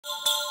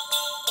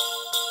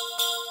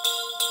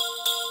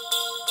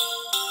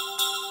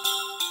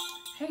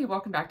Hey,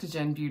 welcome back to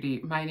Jen Beauty.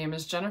 My name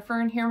is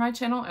Jennifer, and here on my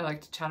channel I like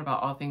to chat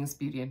about all things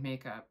beauty and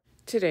makeup.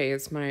 Today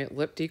is my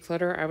lip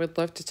declutter. I would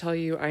love to tell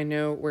you I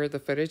know where the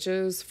footage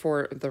is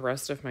for the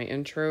rest of my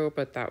intro,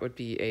 but that would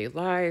be a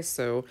lie,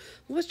 so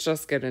let's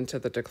just get into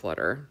the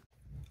declutter.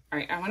 All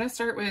right, I want to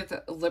start with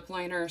lip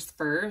liners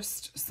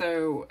first.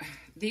 So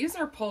these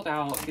are pulled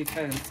out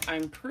because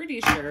I'm pretty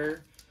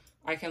sure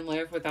I can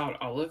live without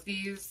all of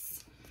these.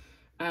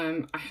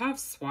 I have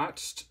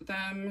swatched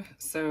them,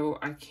 so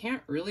I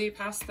can't really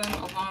pass them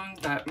along,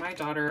 but my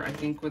daughter, I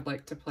think, would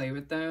like to play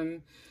with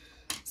them.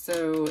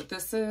 So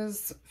this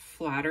is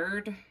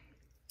Flattered.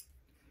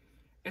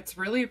 It's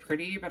really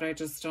pretty, but I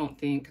just don't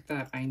think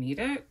that I need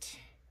it.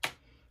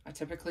 I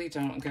typically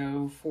don't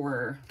go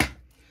for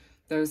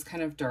those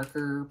kind of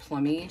darker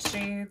plummy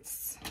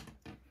shades.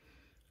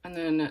 And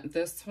then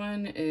this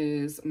one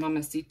is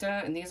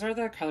Mamacita, and these are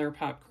the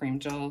Colourpop cream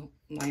gel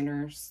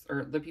liners,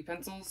 or lippy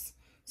pencils.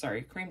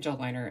 Sorry, cream gel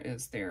liner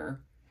is their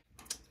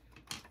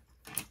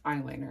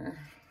eyeliner.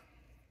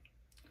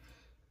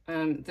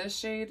 This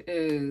shade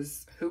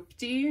is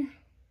Hoopty.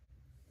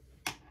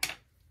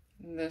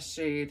 This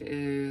shade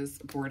is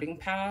Boarding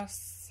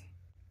Pass.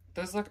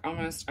 Those look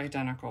almost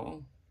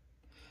identical.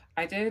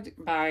 I did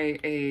buy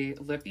a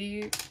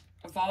Lippie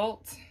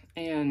vault,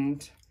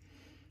 and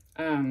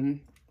I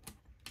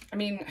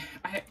mean,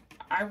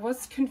 I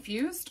was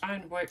confused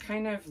on what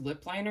kind of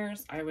lip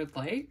liners I would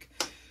like.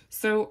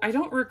 So I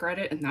don't regret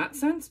it in that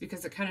sense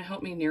because it kind of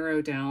helped me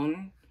narrow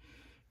down,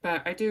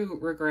 but I do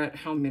regret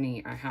how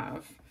many I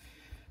have.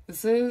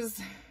 This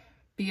is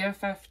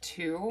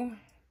BFF2.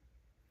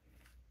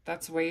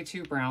 That's way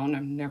too brown.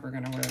 I'm never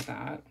going to wear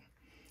that.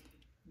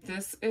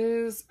 This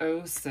is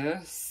Oh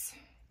Sis.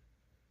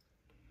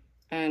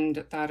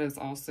 And that is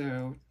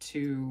also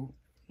too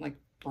like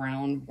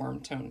brown,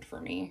 warm toned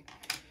for me.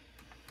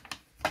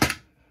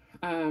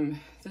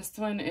 This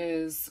one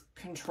is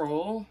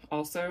Control,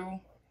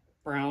 also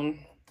brown.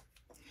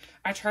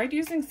 I tried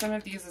using some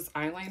of these as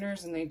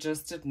eyeliners and they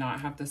just did not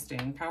have the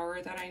staying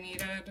power that I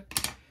needed.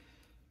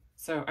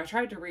 So I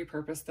tried to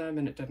repurpose them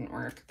and it didn't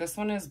work. This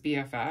one is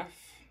BFF.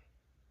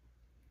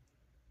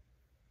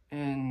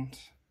 And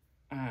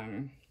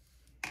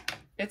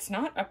it's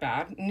not a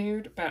bad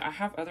nude, but I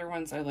have other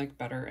ones I like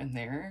better in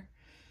there.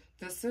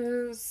 This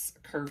is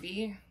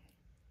Curvy.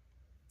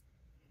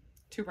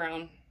 Too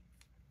brown.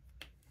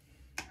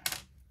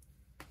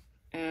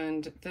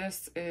 And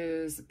this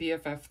is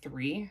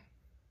BFF3,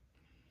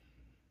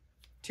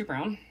 too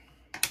brown.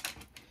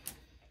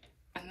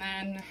 And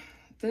then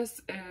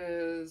this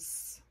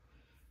is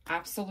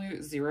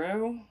Absolute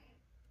Zero,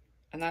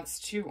 and that's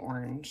too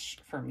orange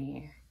for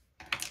me.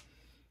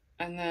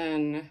 And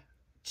then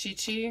Chi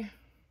Chi,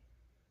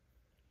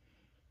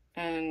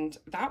 and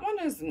that one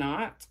is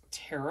not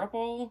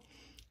terrible,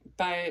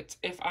 but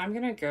if I'm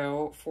gonna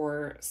go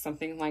for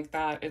something like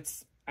that,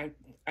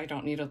 I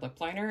don't need a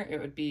lip liner. It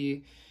would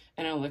be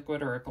in a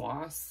liquid or a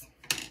gloss.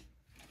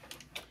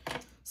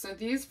 So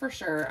these for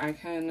sure I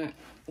can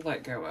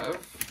let go of.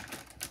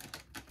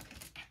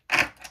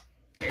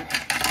 Okay.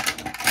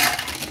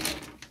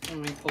 Let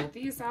me pull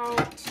these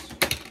out.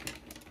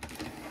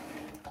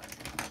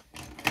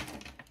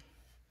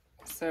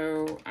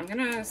 So I'm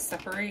gonna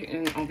separate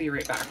and I'll be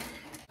right back.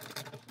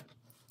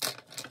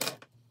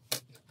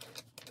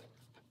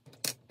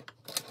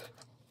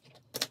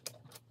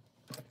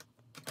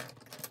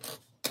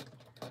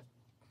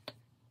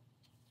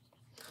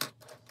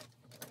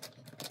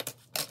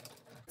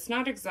 It's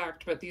not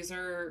exact, but these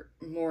are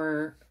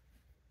more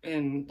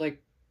in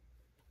like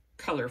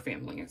color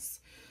families.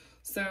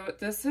 So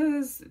this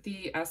is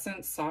the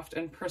Essence Soft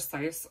and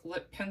Precise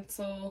Lip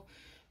Pencil,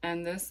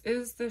 and this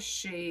is the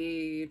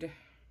shade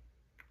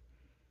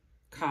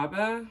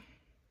Caba.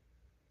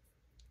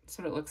 That's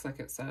what it looks like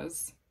it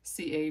says,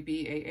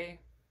 C-A-B-A-A.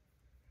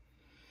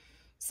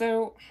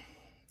 So, all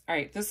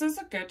right, this is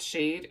a good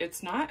shade.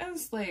 It's not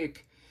as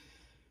like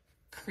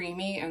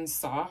creamy and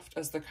soft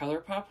as the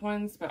Colourpop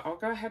ones, but I'll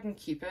go ahead and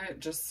keep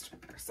it just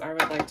because I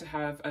would like to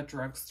have a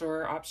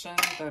drugstore option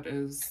that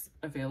is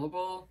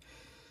available.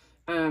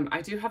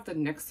 I do have the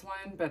NYX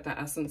one, but the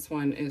Essence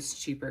one is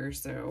cheaper,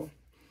 so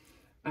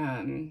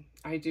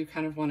I do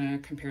kind of want to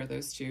compare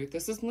those two.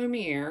 This is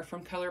Lumiere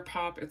from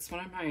Colourpop. It's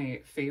one of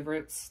my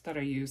favorites that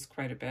I use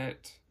quite a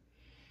bit,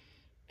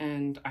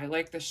 and I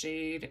like the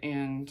shade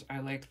and I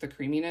like the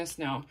creaminess.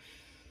 Now,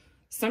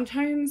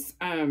 sometimes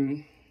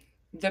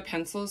the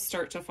pencils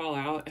start to fall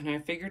out, and I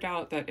figured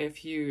out that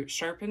if you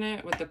sharpen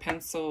it with the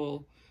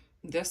pencil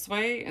this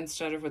way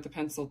instead of with the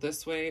pencil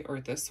this way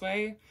or this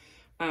way,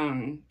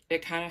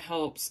 it kind of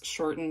helps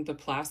shorten the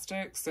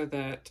plastic so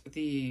that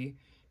the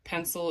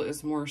pencil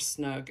is more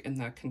snug in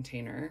the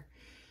container.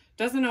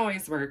 Doesn't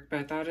always work,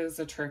 but that is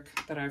a trick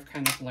that I've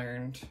kind of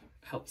learned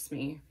helps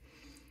me.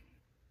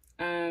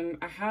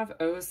 I have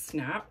Oh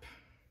Snap.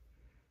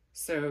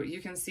 So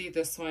you can see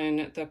this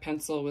one, the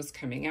pencil was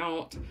coming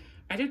out.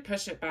 I did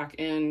push it back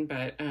in,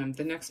 but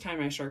the next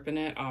time I sharpen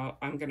it,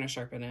 I'm going to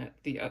sharpen it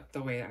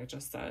the way I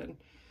just said.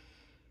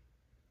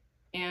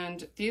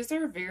 And these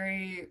are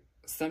very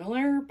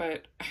similar,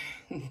 but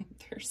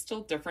they're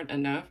still different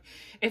enough.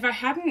 If I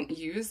hadn't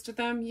used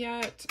them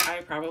yet,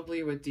 I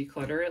probably would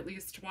declutter at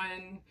least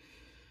one.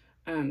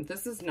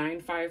 This is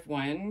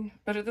 951,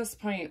 but at this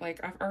point, like,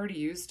 I've already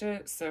used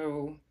it,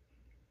 so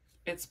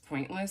it's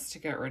pointless to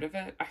get rid of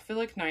it. I feel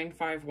like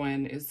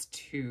 951 is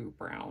too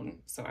brown,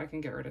 so I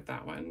can get rid of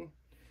that one.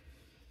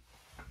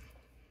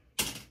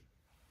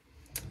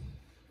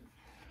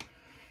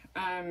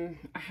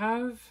 I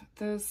have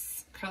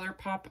this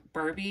Colourpop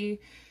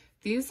Barbie.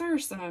 These are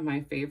some of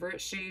my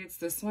favorite shades.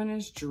 This one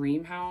is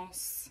Dream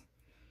House.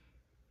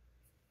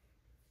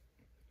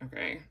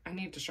 Okay, I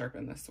need to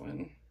sharpen this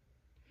one.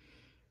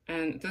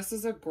 And this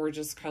is a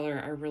gorgeous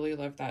color. I really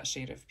love that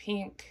shade of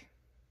pink.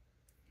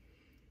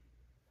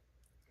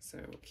 So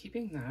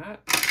keeping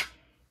that.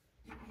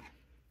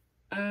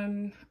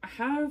 I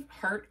have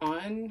Heart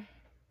On,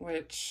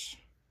 which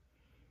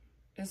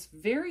is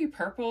very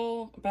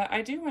purple, but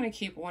I do want to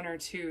keep one or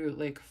two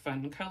like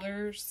fun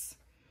colors.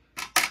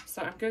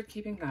 So I'm good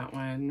keeping that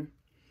one.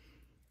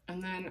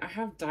 And then I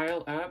have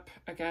Dial Up.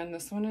 Again,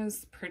 this one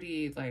is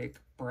pretty like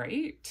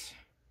bright.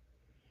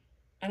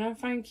 And I'm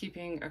fine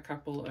keeping a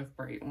couple of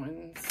bright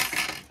ones.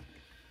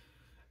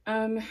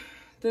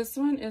 This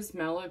one is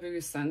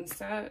Malibu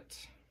Sunset.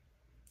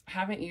 I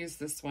haven't used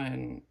this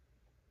one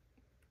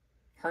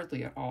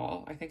hardly at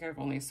all. I think I've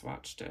only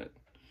swatched it.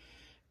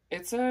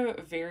 It's a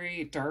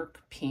very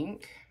dark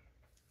pink.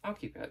 I'll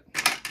keep it.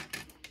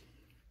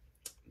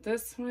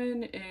 This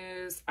one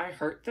is I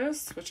Heart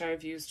This, which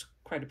I've used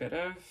quite a bit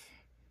of.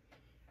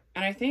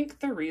 And I think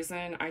the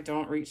reason I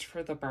don't reach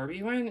for the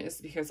Barbie one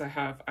is because I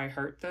have I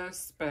Heart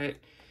This, but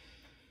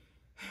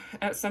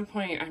at some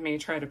point I may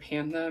try to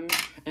pan them,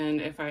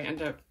 and if I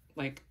end up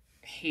like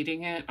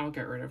hating it, I'll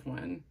get rid of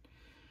one.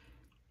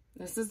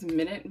 This is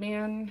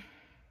Minuteman.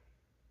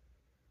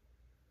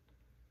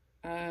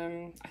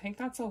 I think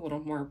that's a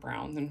little more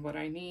brown than what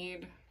I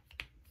need.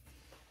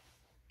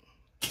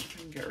 I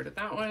can get rid of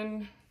that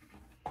one.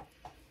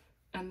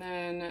 And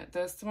then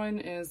this one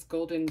is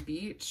Golden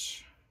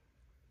Beach.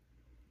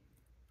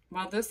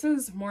 While this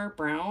is more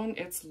brown,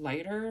 it's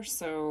lighter,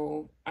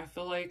 so I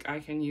feel like I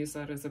can use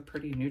that as a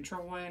pretty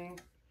neutral one.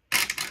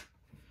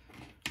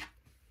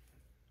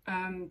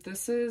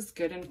 This is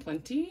Good and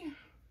Plenty.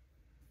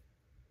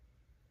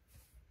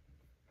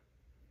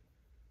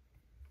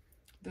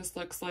 This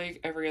looks like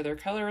every other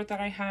color that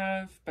I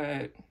have,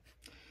 but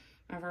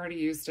I've already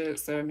used it,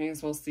 so I may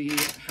as well see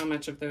how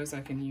much of those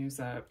I can use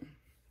up.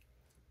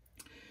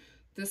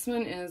 This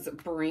one is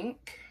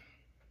Brink.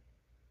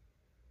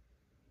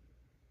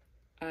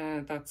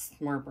 That's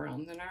more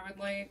brown than I would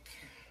like.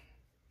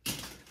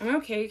 I'm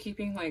okay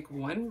keeping like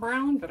one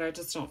brown, but I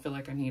just don't feel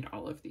like I need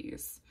all of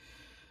these.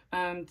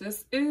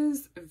 This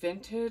is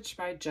Vintage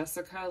by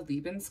Jessica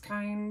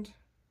Liebenskind.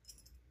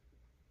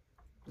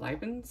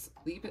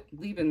 Liebenskind.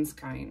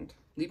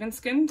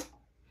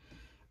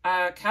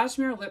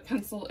 Cashmere Lip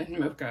Pencil in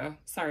Mocha.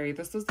 Sorry,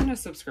 this was in a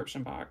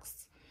subscription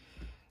box.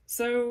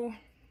 So,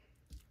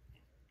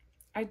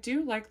 I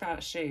do like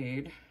that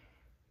shade.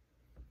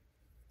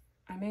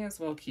 I may as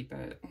well keep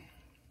it.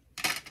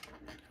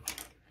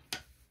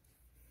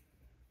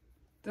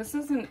 This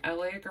is an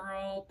LA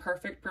Girl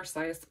Perfect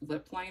Precise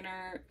Lip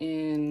Liner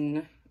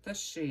in the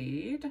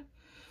shade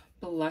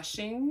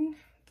Blushing.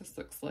 This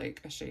looks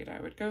like a shade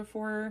I would go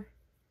for.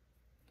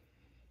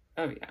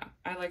 Oh yeah,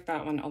 I like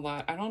that one a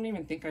lot. I don't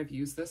even think I've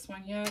used this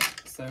one yet,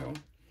 so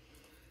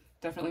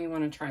definitely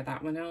want to try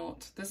that one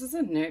out. This is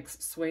a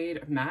NYX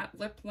Suede Matte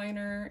Lip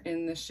Liner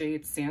in the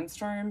shade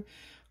Sandstorm.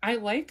 I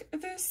like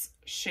this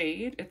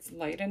shade. It's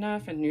light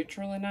enough and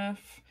neutral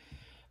enough.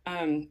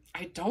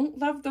 I don't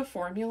love the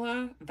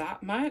formula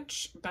that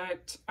much,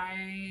 but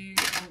I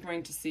am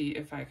going to see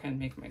if I can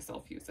make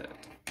myself use it.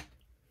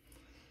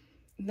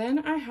 Then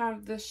I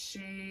have this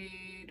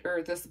shade,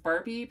 or this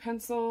Barbie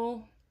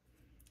pencil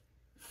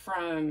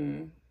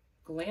from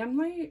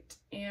Glamlight,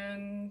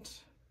 and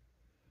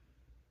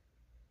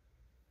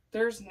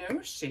there's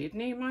no shade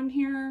name on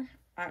here.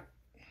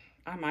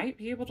 I might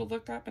be able to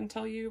look up and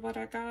tell you what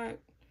I got.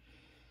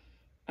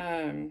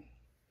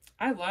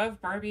 I love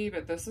Barbie,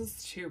 but this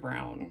is too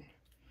brown.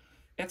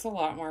 It's a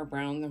lot more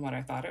brown than what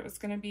I thought it was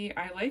going to be.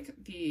 I like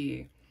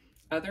the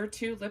other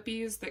two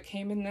Lippies that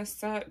came in this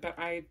set, but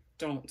I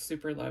don't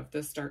super love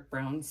this dark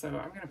brown, so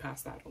I'm going to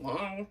pass that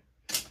along.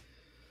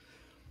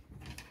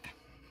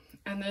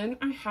 And then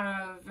I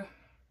have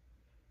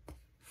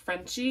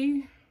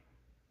Frenchie,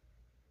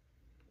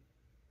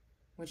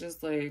 which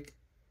is like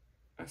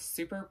a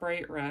super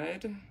bright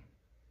red.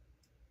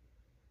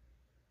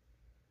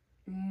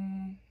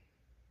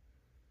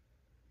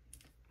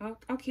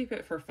 I'll keep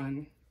it for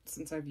fun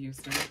since I've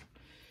used it.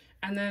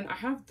 And then I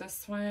have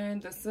this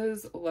one. This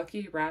is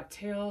Lucky Rat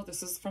Tail.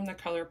 This is from the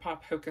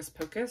Colourpop Hocus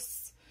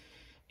Pocus.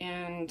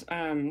 And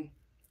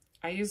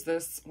I use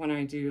this when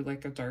I do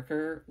like a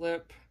darker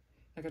lip,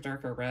 like a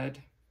darker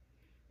red.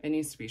 It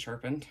needs to be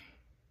sharpened.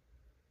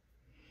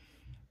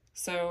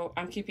 So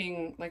I'm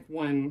keeping like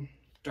one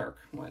dark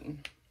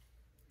one.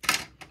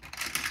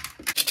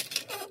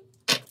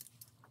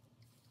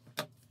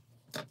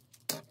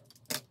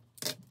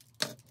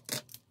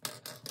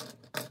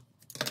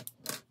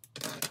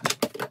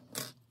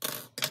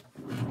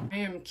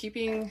 am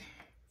keeping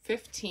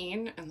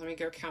 15, and let me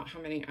go count how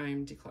many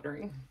I'm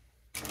decluttering.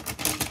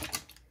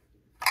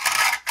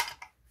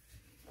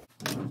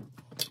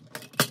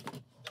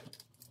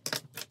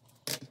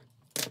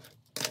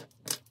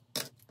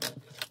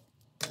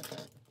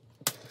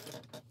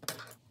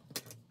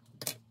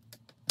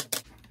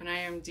 And I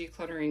am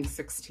decluttering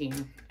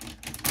 16.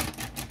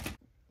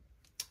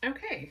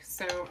 Okay,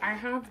 so I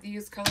have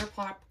these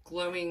Colourpop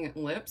glowing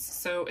lips.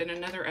 So in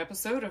another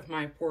episode of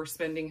my poor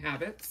spending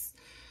habits,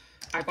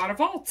 I bought a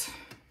vault.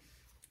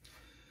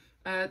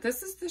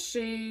 This is the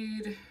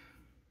shade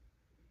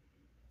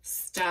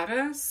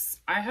Status.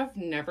 I have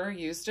never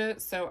used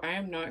it, so I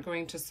am not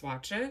going to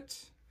swatch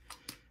it.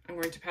 I'm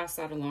going to pass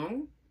that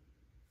along.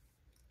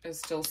 It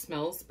still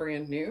smells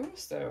brand new,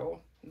 so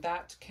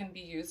that can be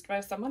used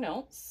by someone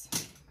else.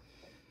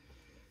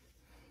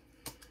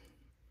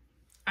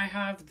 I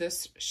have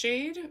this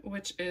shade,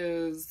 which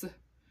is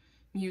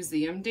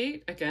Museum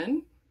Date,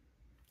 again,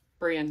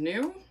 brand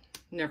new,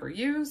 never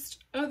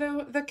used,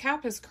 although the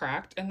cap is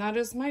cracked, and that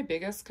is my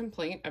biggest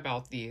complaint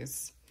about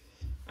these.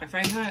 I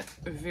find that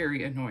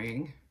very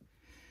annoying.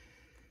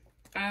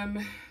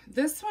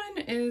 This one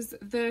is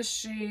the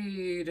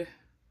shade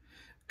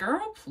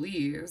Girl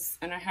Please,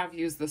 and I have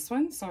used this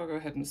one, so I'll go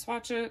ahead and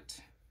swatch it.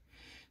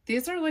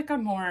 These are like a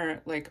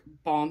more like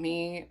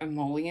balmy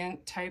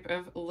emollient type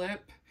of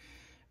lip.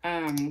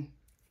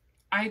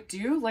 I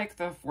do like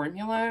the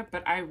formula,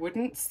 but I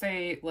wouldn't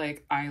say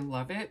like I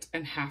love it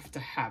and have to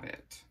have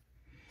it.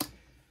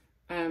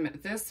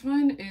 This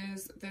one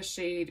is the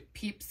shade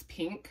Peeps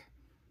Pink.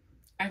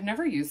 I've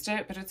never used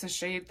it, but it's a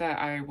shade that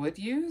I would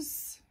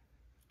use.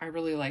 I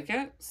really like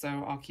it, so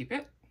I'll keep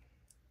it.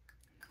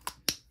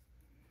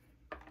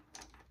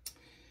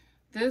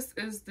 This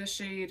is the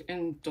shade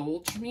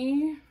Indulge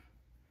Me.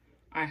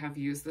 I have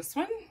used this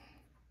one.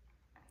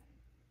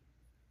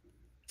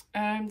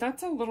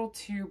 That's a little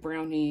too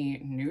brownie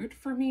nude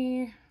for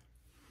me.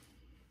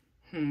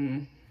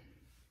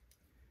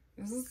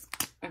 This is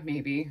a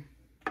maybe.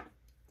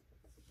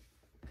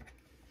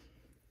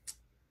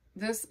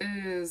 This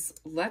is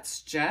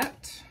Let's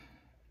Jet.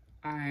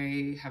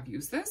 I have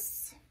used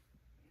this.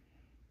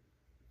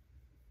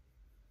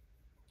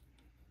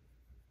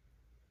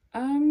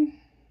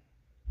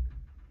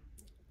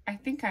 I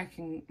think I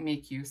can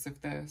make use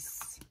of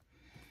this.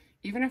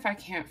 Even if I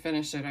can't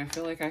finish it, I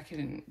feel like I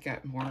can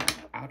get more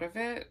out of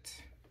it.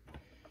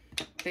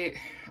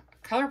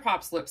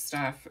 Colourpop's lip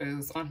stuff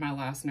is on my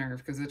last nerve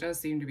because it does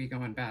seem to be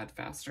going bad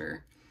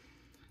faster.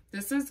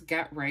 This is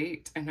Get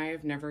Right, and I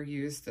have never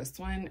used this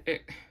one.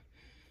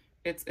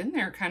 It's in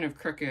there kind of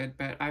crooked,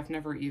 but I've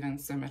never even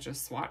so much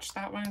as swatched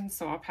that one,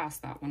 so I'll pass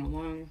that one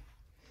along.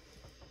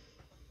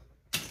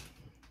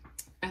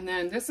 And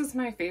then this is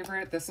my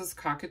favorite. This is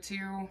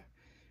Cockatoo.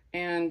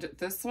 And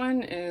this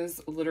one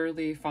is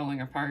literally falling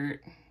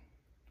apart,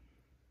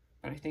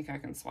 but I think I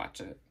can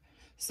swatch it.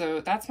 So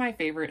that's my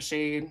favorite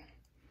shade.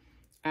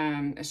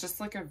 It's just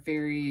like a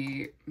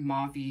very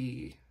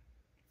mauvey,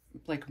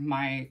 like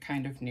my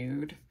kind of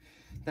nude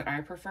that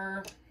I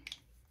prefer.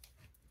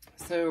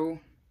 So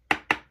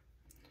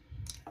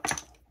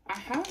I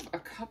have a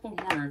couple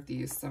more of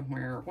these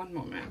somewhere. One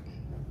moment.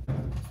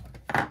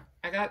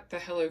 I got the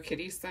Hello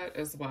Kitty set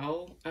as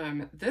well.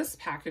 This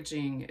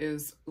packaging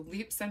is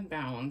leaps and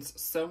bounds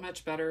so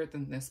much better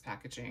than this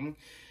packaging.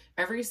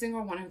 Every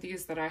single one of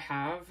these that I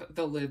have,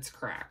 the lids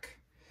crack.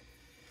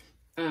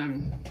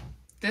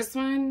 This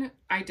one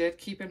I did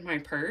keep in my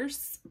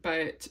purse,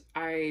 but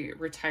I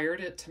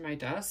retired it to my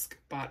desk,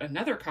 bought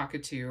another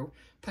Cockatoo,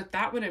 put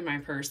that one in my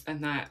purse,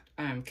 and that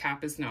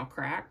cap is now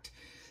cracked.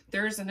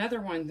 There's another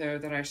one though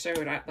that I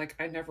showed,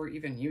 I never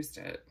even used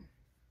it.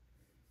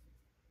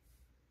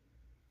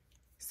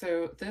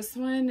 So this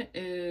one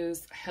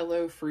is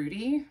Hello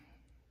Fruity.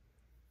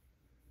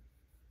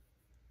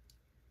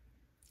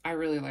 I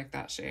really like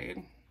that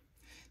shade.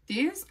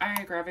 These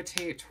I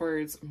gravitate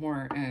towards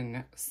more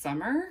in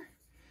summer.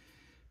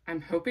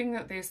 I'm hoping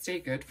that they stay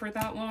good for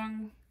that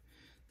long.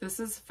 This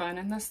is Fun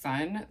in the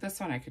Sun. This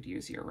one I could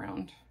use year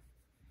round.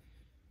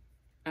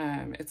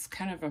 It's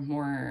kind of a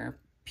more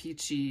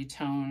peachy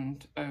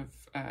toned of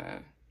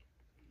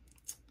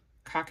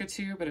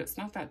Cockatoo, but it's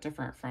not that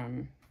different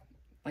from,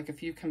 like,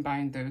 if you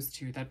combine those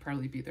two, that'd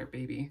probably be their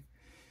baby.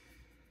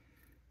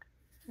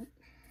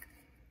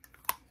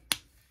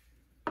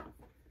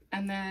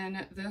 And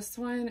then this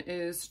one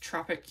is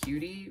Tropic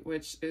Cutie,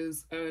 which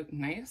is a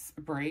nice,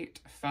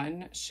 bright,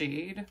 fun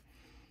shade,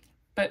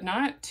 but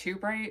not too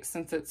bright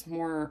since it's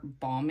more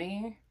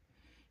balmy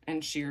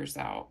and sheers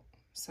out.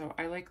 So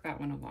I like that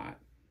one a lot.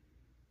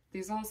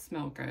 These all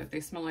smell good.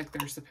 They smell like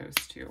they're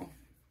supposed to.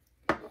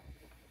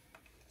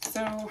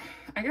 So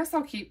I guess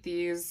I'll keep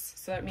these.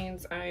 So that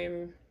means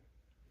I'm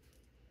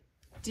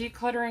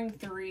decluttering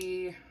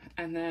 3,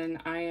 and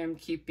then I am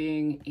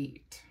keeping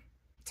 8.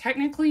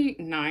 Technically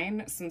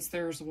 9 since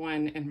there's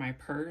one in my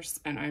purse,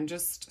 and I'm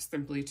just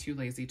simply too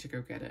lazy to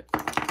go get it.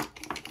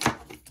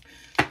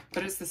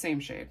 But it's the same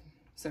shade.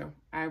 So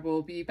I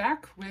will be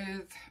back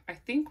with, I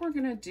think we're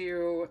gonna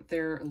do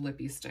their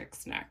Lippie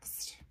Stix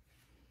next.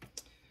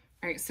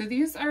 All right, so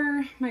these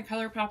are my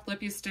Colourpop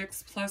Lippie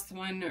Stix plus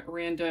one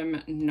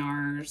random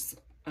NARS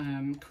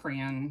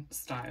crayon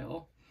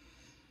style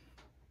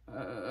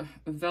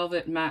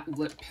velvet matte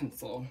lip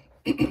pencil.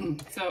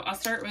 So I'll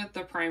start with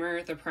the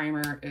primer. The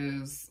primer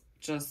is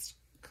just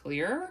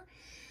clear.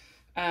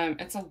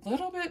 It's a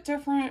little bit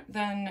different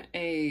than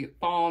a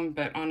balm,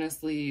 but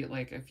honestly,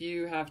 like if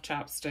you have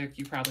chapstick,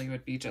 you probably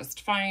would be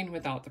just fine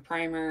without the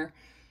primer.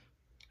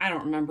 I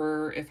don't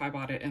remember if I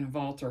bought it in a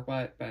vault or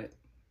what, but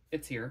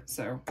it's here,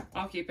 so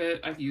I'll keep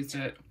it. I've used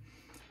it.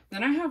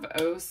 Then I have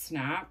Oh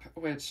Snap,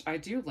 which I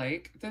do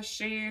like this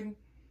shade.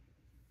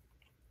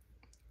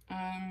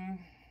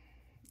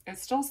 It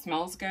still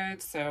smells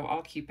good, so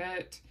I'll keep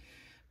it.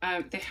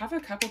 They have a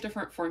couple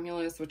different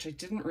formulas, which I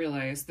didn't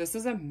realize. This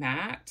is a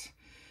matte.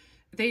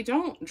 They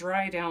don't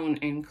dry down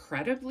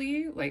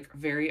incredibly, like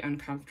very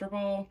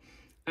uncomfortable.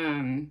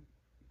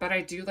 But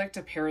I do like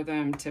to pair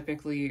them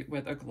typically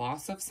with a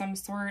gloss of some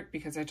sort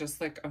because I just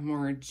like a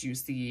more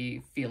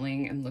juicy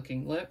feeling and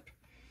looking lip.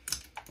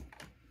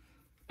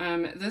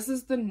 This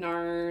is the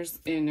NARS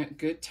in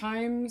Good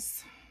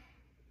Times.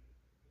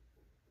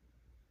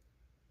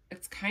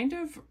 It's kind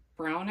of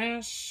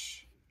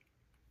brownish.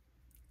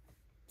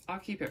 I'll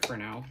keep it for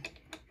now.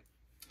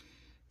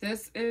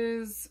 This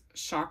is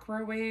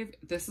Chakra Wave.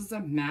 This is a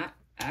matte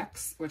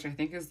X, which I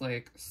think is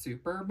like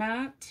super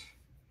matte.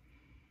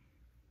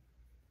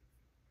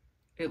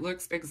 It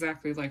looks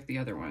exactly like the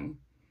other one.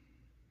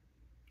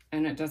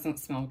 And it doesn't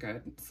smell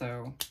good,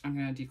 so I'm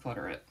going to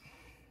declutter it.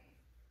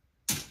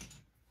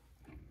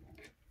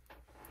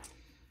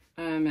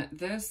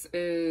 This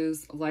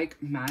is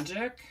Like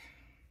Magic.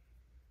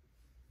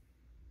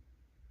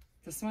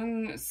 This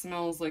one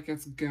smells like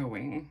it's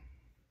going.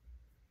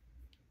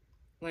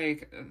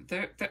 Like,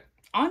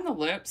 on the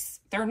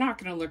lips, they're not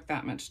going to look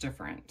that much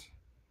different.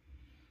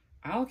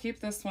 I'll keep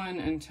this one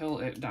until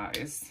it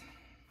dies.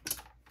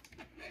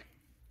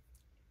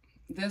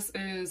 This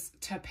is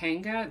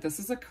Topanga. This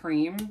is a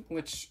cream,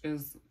 which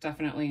is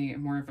definitely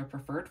more of a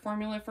preferred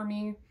formula for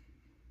me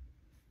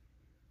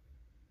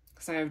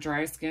because I have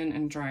dry skin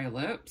and dry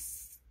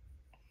lips.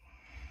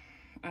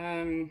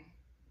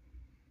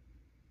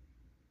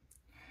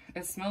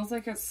 It smells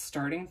like it's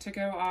starting to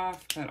go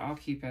off, but I'll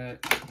keep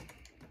it.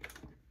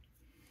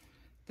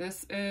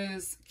 This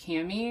is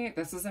Cami.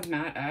 This is a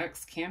matte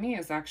X. Cami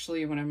is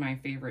actually one of my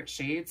favorite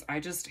shades.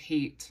 I just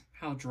hate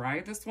how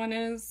dry this one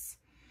is.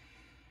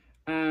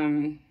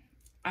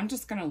 I'm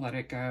just gonna let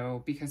it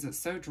go because it's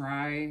so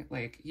dry.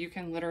 Like, you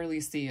can literally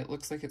see it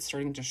looks like it's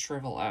starting to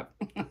shrivel up.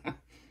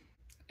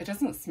 It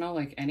doesn't smell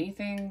like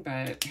anything,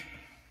 but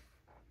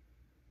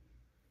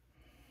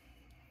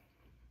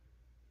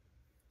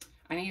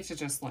I need to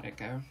just let it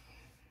go.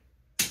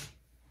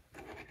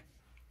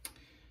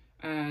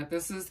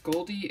 This is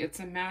Goldie.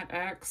 It's a matte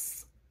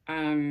X.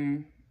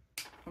 I'm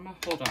gonna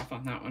hold off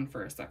on that one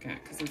for a second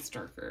because it's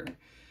darker.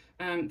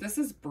 This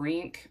is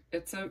Brink.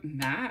 It's a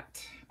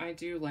matte. I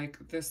do like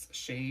this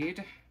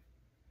shade.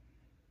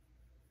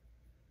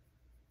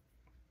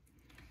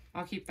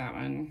 I'll keep that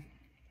one.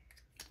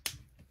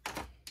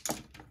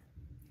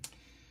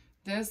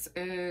 This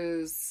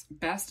is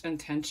Best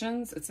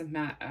Intentions. It's a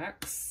matte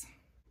X.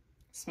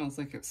 Smells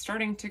like it's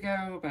starting to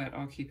go, but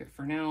I'll keep it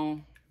for now.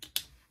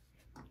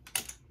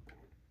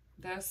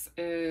 This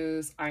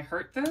is I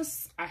Heart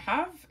This. I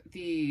have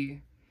the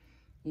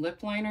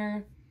lip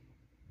liner.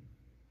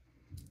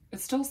 It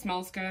still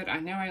smells good. I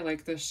know I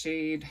like this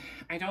shade.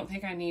 I don't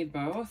think I need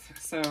both,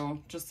 so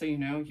just so you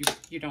know,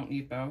 you don't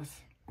need both.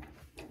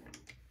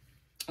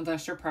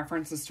 Unless your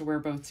preference is to wear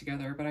both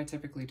together, but I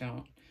typically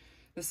don't.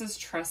 This is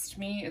Trust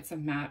Me. It's a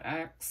matte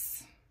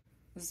X.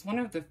 This is one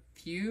of the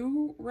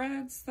few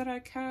reds that I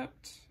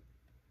kept.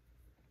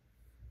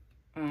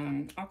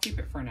 I'll keep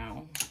it for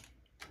now.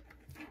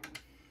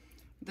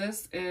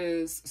 This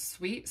is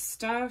Sweet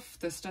Stuff.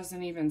 This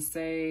doesn't even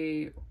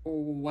say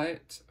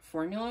what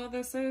formula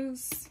this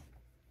is.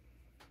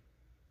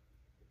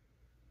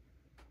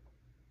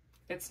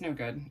 It's no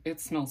good. It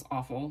smells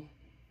awful.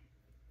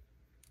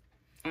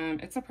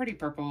 It's a pretty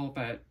purple,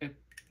 but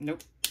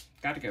nope,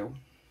 gotta go.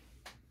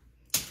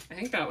 I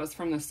think that was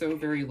from the So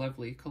Very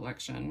Lovely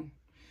collection.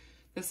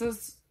 This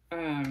is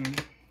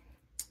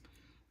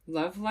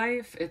Love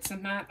Life. It's a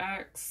matte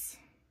X.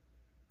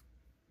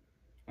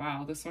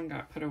 Wow, this one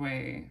got put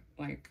away,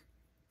 like,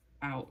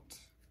 out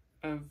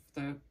of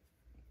the...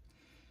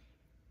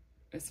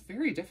 It's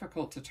very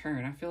difficult to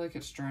turn. I feel like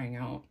it's drying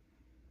out.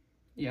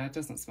 Yeah, it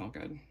doesn't smell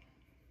good.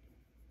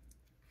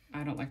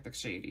 I don't like the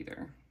shade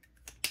either.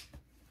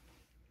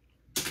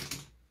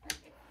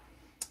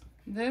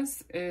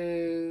 This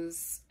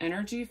is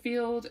Energy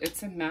Field.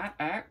 It's a matte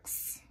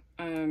X.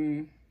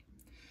 Like,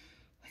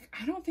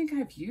 I don't think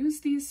I've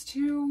used these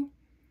two.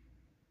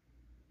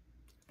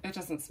 It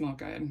doesn't smell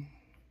good.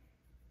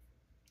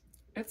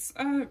 It's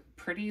a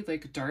pretty,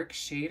 like, dark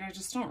shade. I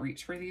just don't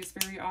reach for these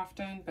very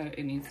often, but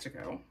it needs to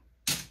go.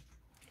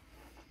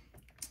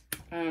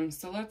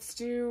 So let's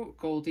do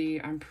Goldie.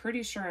 I'm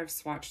pretty sure I've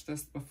swatched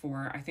this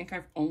before. I think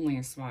I've only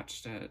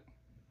swatched it.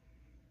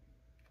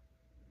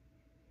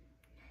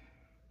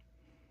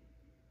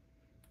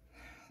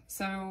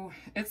 So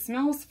it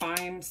smells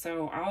fine,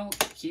 so I'll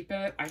keep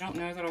it. I don't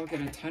know that I'll get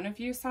a ton of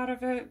use out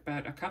of it,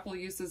 but a couple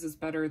uses is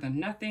better than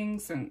nothing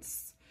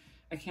since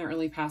I can't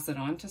really pass it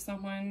on to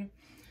someone.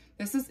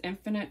 This is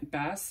Infinite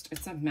Best.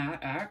 It's a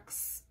Matte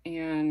X,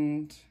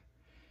 and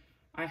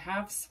I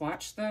have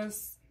swatched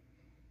this.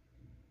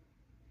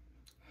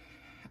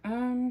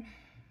 It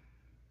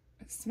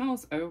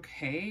smells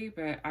okay,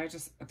 but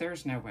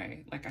there's no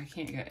way. Like, I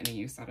can't get any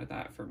use out of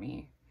that for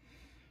me.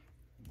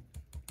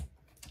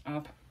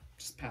 I'll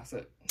just pass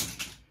it.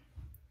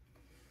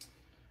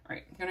 All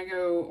right, I'm gonna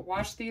go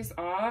wash these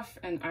off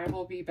and I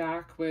will be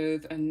back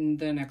with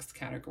the next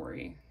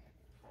category.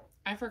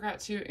 I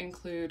forgot to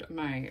include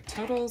my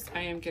totals.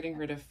 I am getting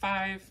rid of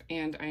 5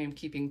 and I am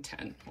keeping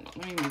 10. Hold on,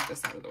 let me move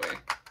this out of the way.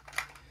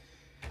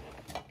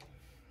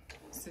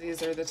 So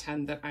these are the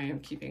 10 that I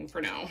am keeping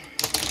for now.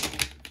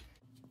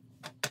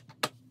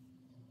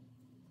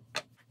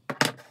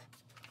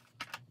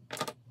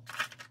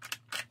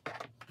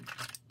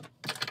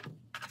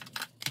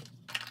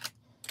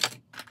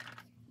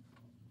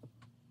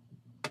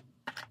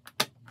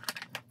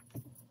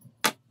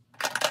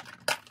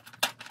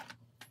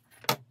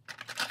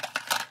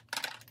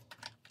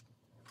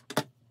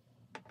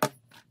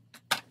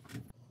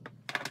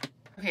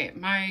 Okay,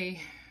 my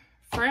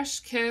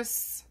Fresh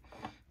Kiss,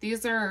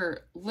 these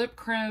are lip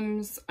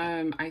creams,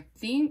 I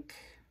think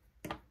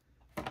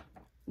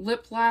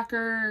lip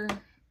lacquer,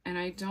 and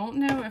I don't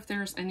know if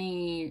there's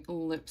any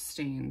lip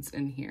stains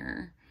in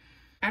here.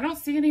 I don't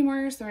see any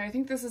more, so I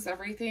think this is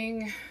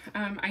everything.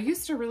 I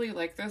used to really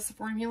like this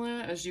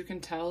formula. As you can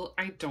tell,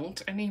 I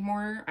don't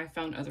anymore. I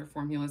found other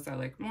formulas I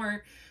like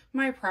more.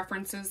 My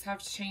preferences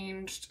have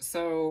changed,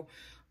 so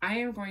I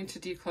am going to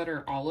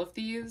declutter all of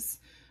these.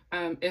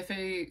 If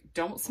they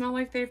don't smell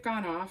like they've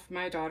gone off,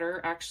 my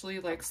daughter actually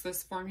likes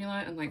this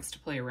formula and likes to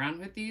play around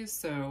with these,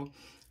 so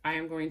I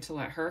am going to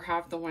let her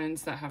have the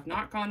ones that have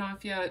not gone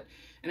off yet,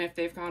 and if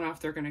they've gone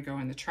off, they're going to go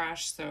in the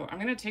trash. So I'm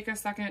going to take a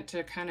second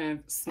to kind of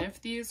sniff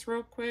these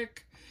real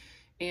quick,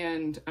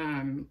 and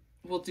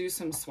we'll do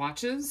some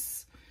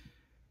swatches,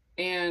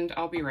 and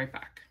I'll be right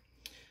back.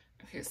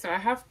 Okay, so I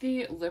have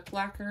the lip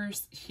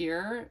lacquers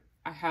here.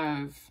 I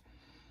have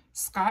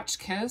Scotch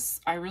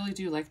Kiss, I really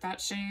do like that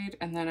shade,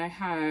 and then I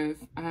have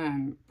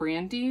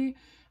Brandy,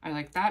 I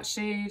like that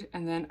shade,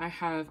 and then I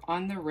have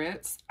On the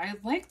Ritz, I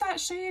like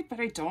that shade, but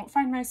I don't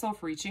find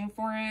myself reaching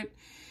for it,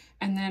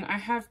 and then I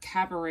have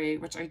Cabaret,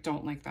 which I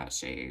don't like that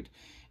shade.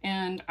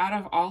 And out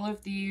of all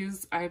of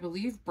these, I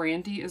believe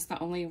Brandy is the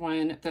only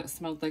one that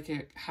smelled like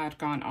it had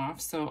gone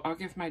off, so I'll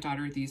give my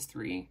daughter these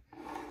 3.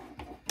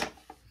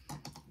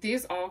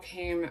 These all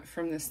came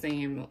from the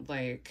same,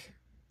 like,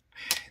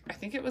 I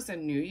think it was a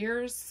New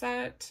Year's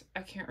set.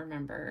 I can't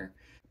remember.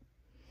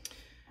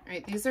 All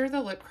right, these are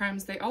the lip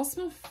creams. They all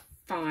smell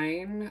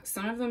fine.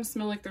 Some of them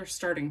smell like they're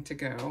starting to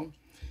go.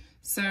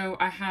 So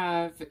I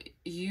have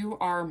You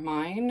Are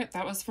Mine.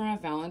 That was from a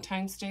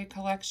Valentine's Day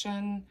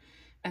collection.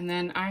 And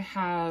then I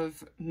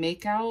have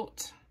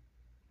Makeout.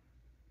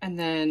 And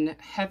then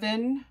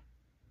Heaven.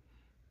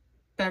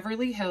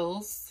 Beverly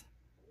Hills.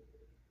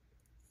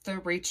 The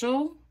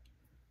Rachel.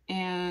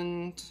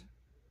 And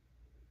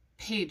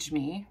Page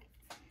Me.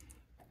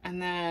 And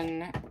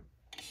then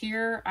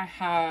here I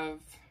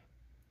have,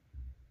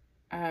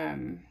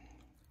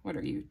 what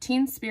are you?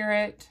 Teen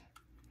Spirit,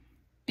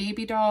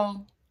 Baby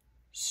Doll,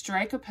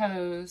 Strike a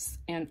Pose,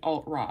 and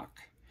Alt Rock.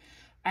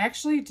 I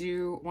actually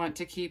do want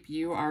to keep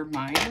You Are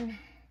Mine.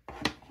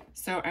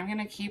 So I'm going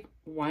to keep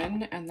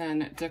 1 and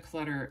then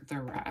declutter the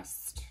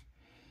rest.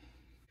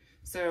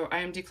 So I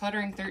am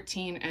decluttering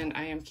 13 and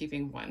I am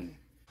keeping 1.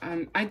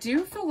 I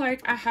do feel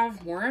like I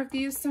have more of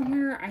these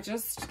somewhere. I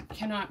just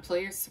cannot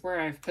place where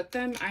I've put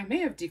them. I may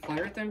have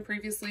decluttered them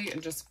previously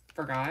and just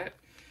forgot.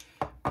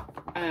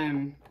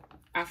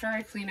 After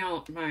I clean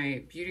out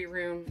my beauty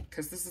room,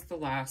 because this is the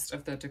last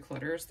of the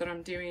declutters that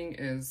I'm doing,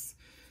 is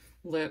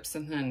lips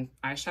and then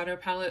eyeshadow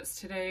palettes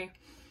today.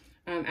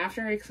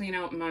 After I clean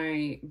out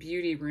my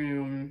beauty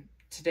room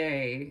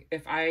today,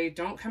 if I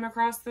don't come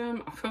across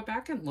them, I'll go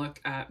back and look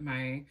at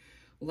my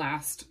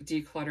last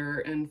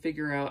declutter and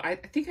figure out, I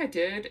think I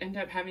did end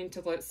up having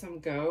to let some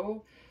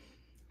go.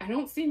 I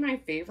don't see my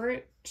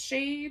favorite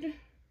shade.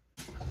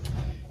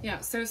 Yeah,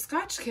 so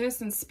Scotch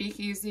Kiss and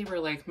Speakeasy were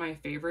like my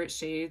favorite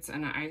shades,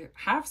 and I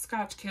have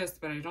Scotch Kiss,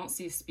 but I don't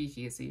see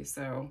Speakeasy,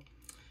 so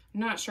I'm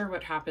not sure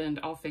what happened.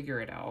 I'll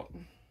figure it out.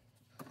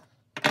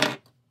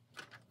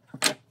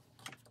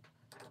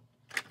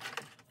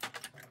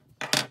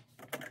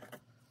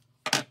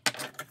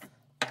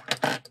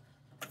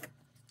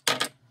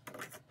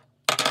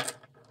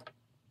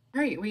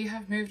 All right, we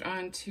have moved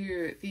on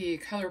to the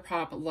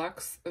Colourpop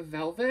Luxe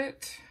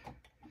Velvet.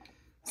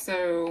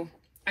 So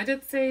I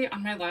did say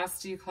on my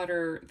last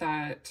declutter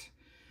that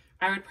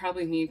I would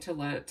probably need to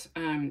let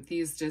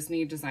these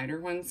Disney designer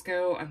ones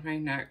go on my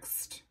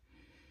next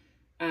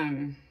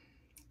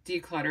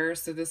declutter.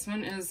 So this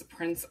one is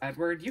Prince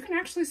Edward. You can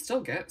actually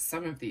still get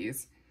some of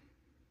these.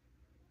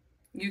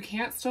 You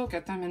can't still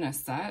get them in a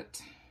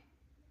set.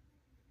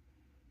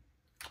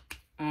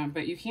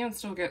 but you can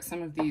still get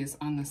some of these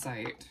on the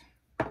site.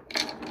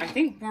 I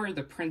think more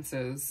the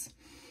Princes.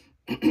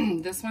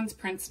 This one's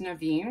Prince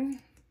Naveen.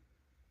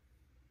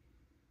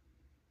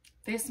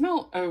 They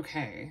smell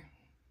okay.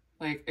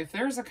 Like, if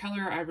there's a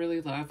color I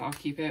really love, I'll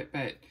keep it,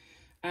 but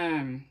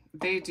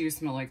they do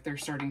smell like they're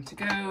starting to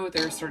go.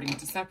 They're starting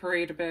to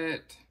separate a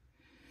bit.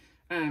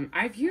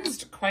 I've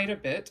used quite a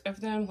bit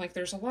of them. Like,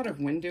 there's a lot of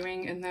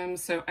windowing in them,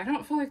 so I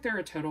don't feel like they're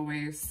a total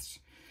waste.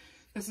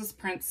 This is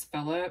Prince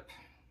Philip.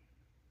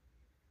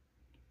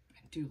 I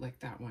do like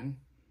that one.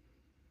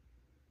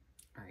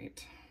 All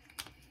right.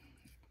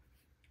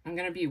 I'm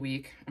going to be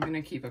weak. I'm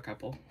going to keep a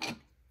couple.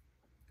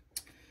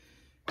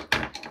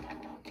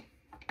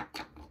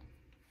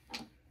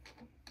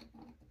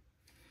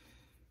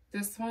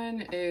 This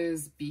one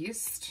is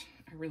Beast.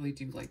 I really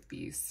do like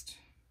Beast.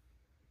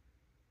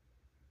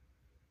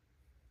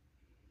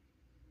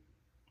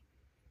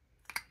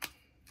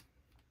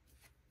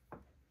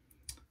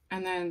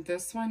 And then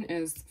this one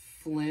is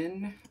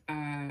Flynn.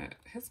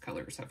 His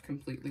colors have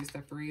completely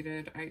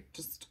separated. I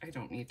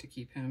don't need to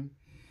keep him.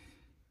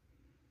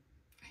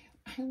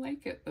 I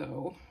like it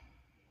though.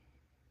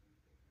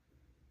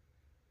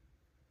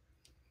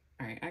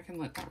 All right, I can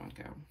let that one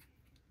go.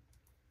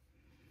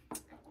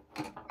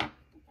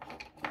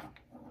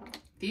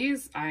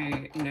 These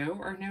I know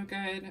are no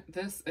good.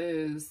 This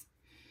is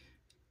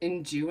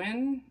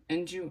Ingenuine.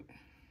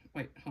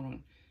 Wait, hold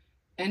on.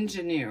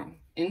 Ingenue.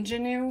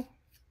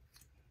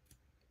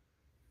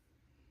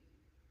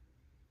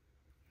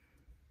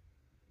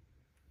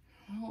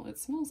 Well, it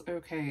smells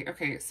okay.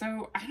 Okay,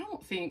 so I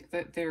don't think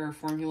that their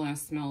formula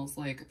smells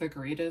like the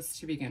greatest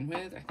to begin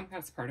with. I think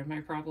that's part of my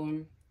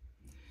problem.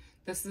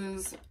 This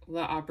is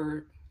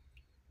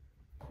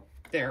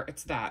there,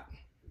 it's that.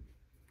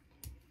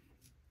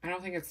 I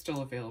don't think it's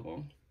still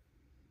available.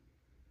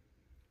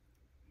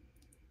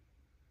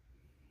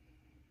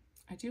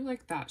 I do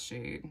like that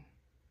shade.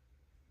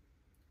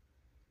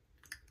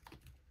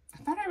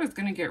 I thought I was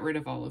going to get rid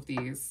of all of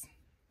these.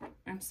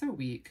 I'm so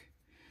weak.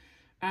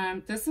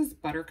 This is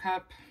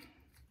Buttercup.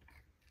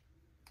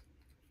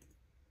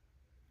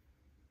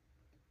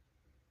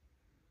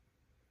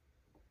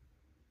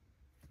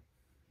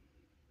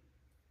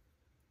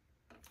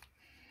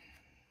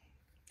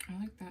 I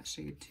like that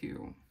shade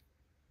too.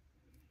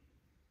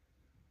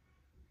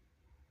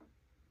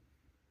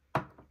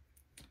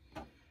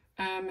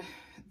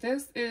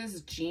 This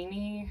is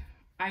Genie.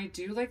 I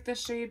do like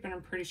this shade, but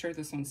I'm pretty sure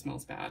this one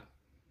smells bad.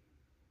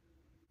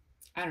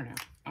 I don't know.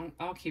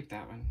 I'll keep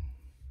that one.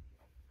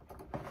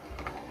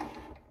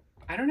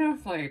 I don't know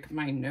if like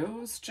my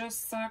nose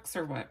just sucks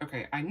or what.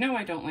 Okay, I know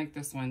I don't like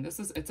this one.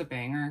 It's a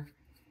banger.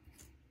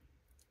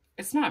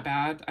 It's not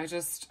bad. I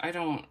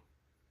don't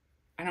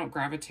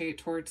gravitate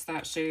towards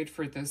that shade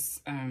for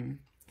this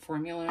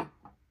formula.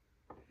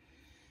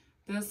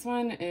 This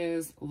one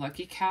is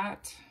Lucky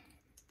Cat.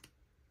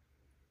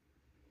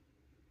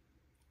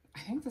 I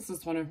think this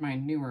is one of my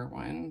newer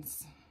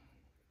ones.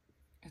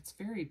 It's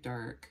very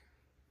dark.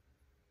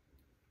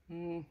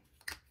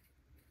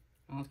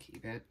 I'll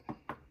keep it.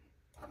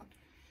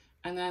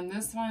 And then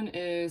this one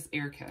is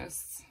Air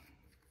Kiss.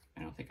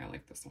 I don't think I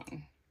like this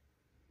one.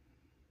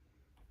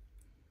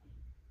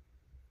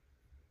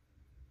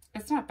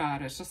 It's not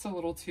bad. It's just a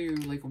little too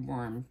like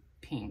warm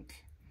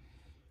pink.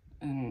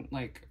 And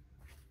like,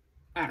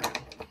 I don't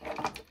know.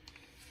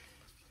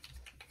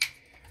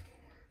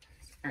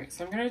 All right,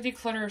 so I'm going to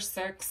declutter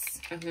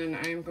 6, and then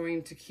I'm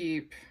going to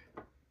keep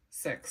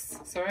 6.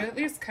 So I at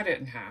least cut it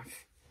in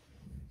half.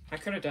 I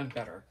could have done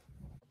better.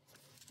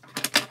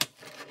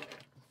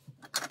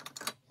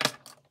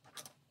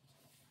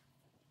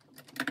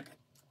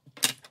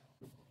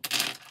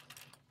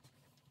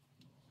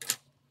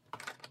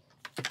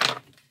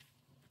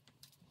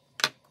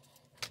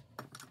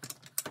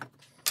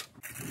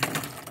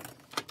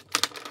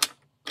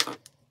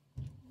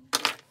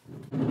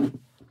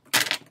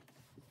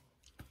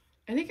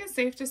 I think it's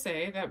safe to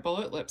say that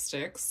bullet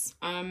lipsticks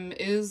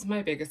is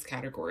my biggest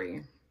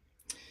category.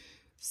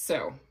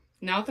 So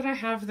now that I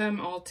have them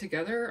all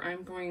together,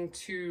 I'm going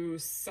to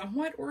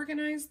somewhat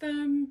organize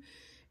them,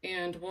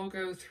 and we'll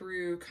go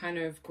through kind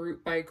of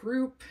group by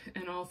group,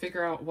 and I'll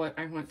figure out what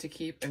I want to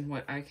keep and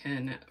what I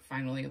can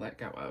finally let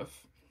go of.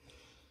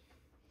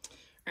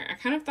 All right, I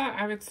kind of thought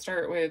I would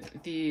start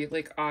with the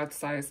like odd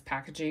size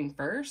packaging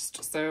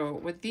first. So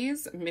with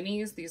these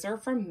minis, these are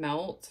from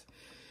Melt.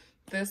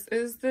 This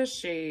is the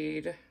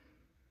shade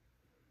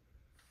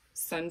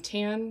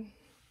Suntan.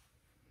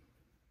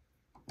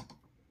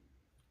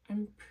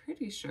 I'm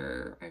pretty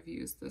sure I've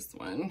used this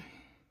one.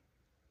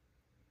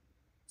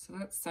 So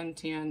that's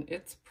Suntan.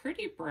 It's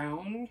pretty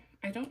brown.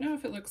 I don't know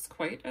if it looks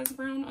quite as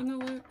brown on the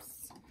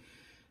lips.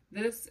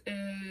 This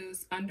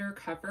is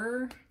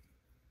Undercover.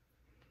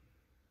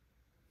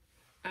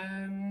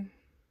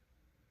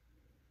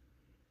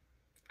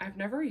 I've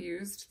never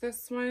used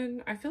this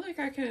one. I feel like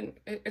I can,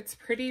 it's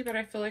pretty, but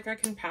I feel like I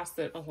can pass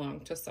it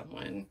along to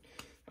someone.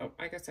 Oh,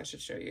 I guess I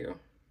should show you.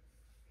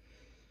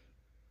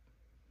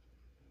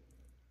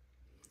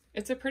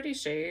 It's a pretty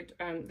shade.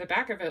 The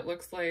back of it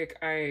looks like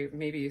I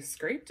maybe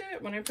scraped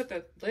it when I put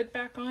the lid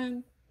back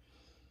on.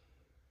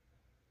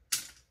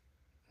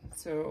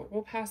 So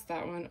we'll pass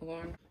that one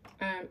along.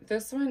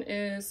 This one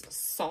is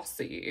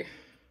Saucy.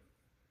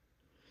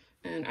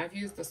 And I've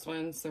used this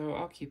one, so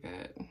I'll keep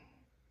it.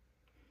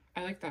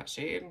 I like that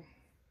shade.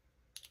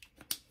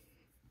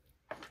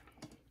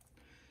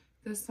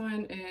 This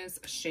one is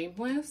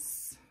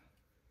Shameless.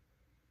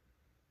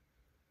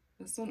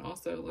 This one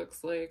also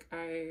looks like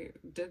I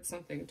did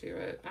something to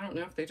it. I don't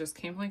know if they just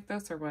came like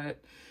this or what,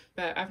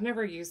 but I've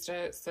never used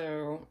it,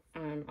 so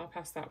I'll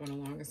pass that one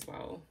along as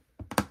well.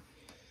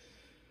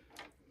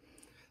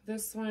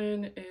 This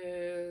one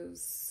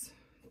is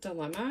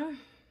Dilemma,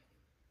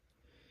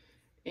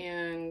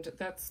 and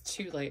that's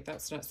too light.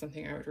 That's not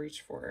something I would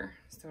reach for,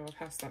 so I'll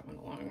pass that one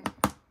along.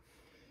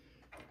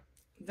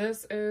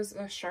 This is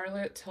a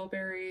Charlotte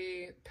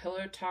Tilbury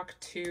Pillow Talk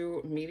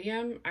 2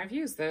 Medium. I've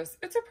used this.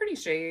 It's a pretty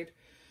shade.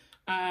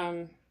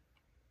 I've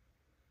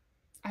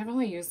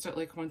only used it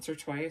like once or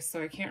twice,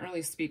 so I can't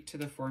really speak to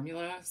the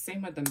formula.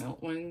 Same with the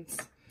Melt ones.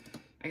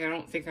 Like, I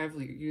don't think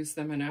I've used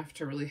them enough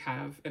to really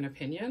have an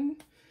opinion.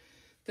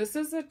 This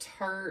is a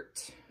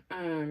Tarte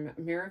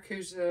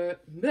Maracuja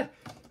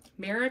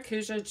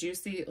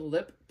Juicy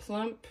Lip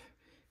Plump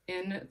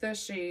in the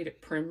shade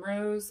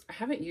Primrose. I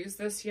haven't used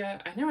this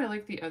yet. I know I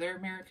like the other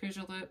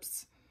Maracuja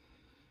lips,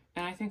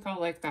 and I think I'll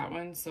like that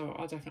one, so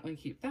I'll definitely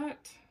keep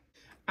that.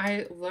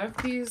 I love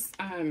these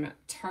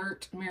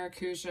Tarte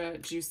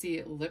Maracuja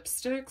Juicy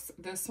Lipsticks.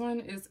 This one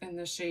is in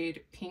the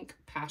shade Pink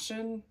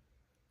Passion.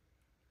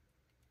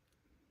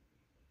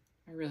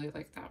 I really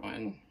like that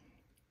one.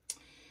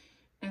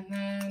 And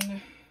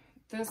then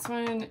this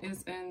one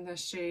is in the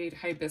shade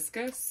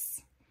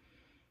Hibiscus.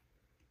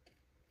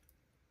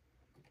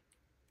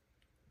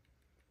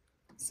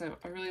 So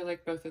I really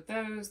like both of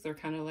those. They're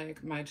kind of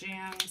like my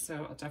jam,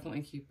 so I'll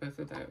definitely keep both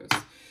of those.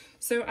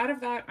 So out of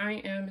that, I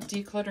am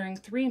decluttering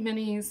 3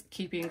 minis,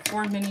 keeping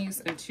 4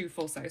 minis and 2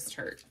 full-size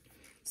Tarte.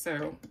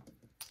 So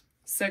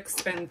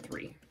 6 and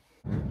 3.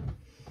 All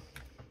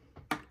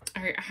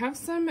right, I have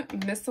some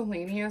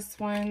miscellaneous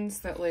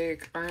ones that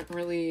like aren't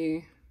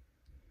really,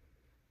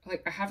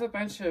 like I have a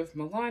bunch of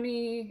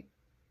Milani,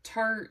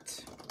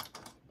 Tarte,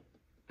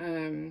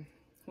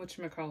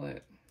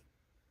 whatchamacallit,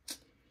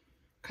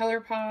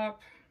 Colourpop,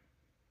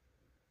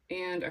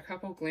 and a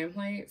couple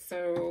Glamlight.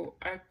 So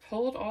I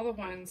pulled all the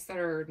ones that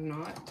are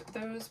not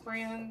those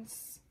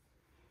brands.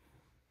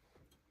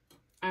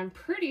 I'm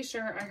pretty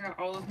sure I got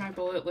all of my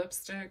bullet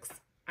lipsticks.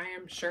 I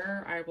am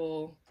sure I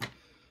will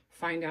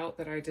find out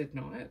that I did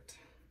not.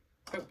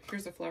 Oh,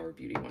 here's a Flower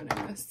Beauty one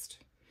I missed.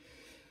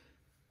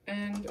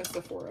 And a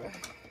Sephora.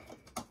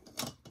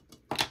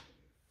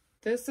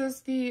 This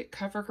is the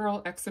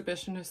CoverGirl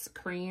Exhibitionist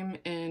Cream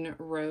in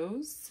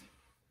Rose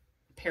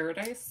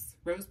Paradise.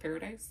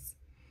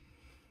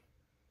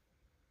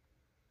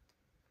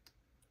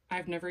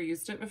 I've never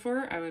used it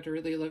before. I would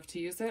really love to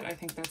use it. I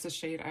think that's a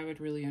shade I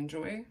would really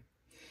enjoy.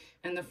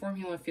 And the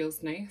formula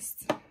feels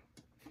nice.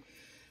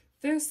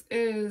 This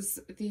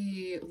is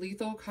the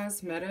Lethal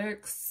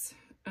Cosmetics.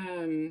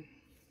 It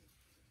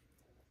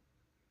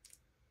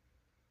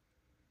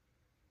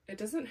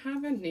doesn't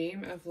have a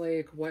name of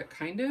like what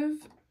kind of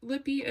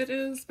lippy it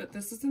is, but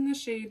this is in the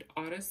shade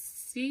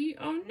Odyssey.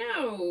 Oh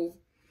no!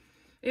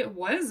 It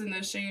was in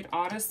the shade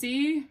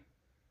Odyssey.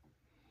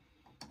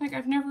 Like,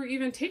 I've never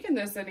even taken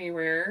this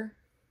anywhere.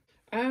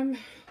 I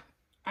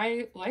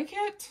like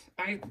it.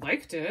 I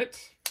liked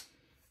it.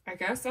 I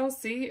guess I'll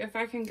see if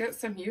I can get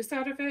some use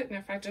out of it, and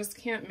if I just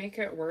can't make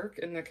it work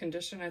in the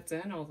condition it's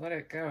in, I'll let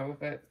it go.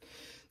 But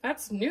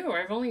that's new.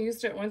 I've only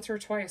used it once or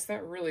twice.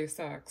 That really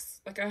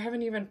sucks. Like, I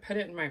haven't even put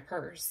it in my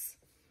purse.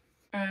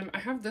 I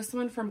have this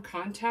one from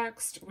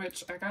Context,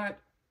 which I got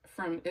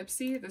from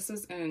Ipsy. This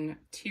is in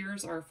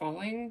Tears Are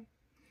Falling.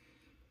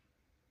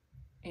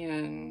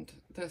 And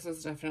this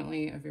is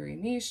definitely a very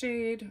me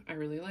shade. I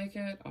really like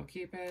it. I'll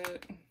keep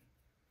it.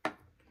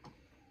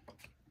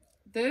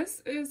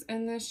 This is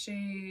in the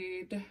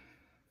shade,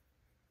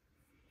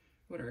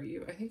 what are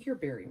you? I think you're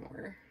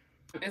Barrymore.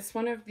 It's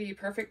one of the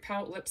Perfect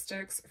Pout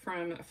lipsticks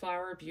from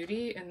Flower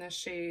Beauty in the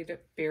shade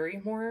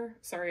Barrymore.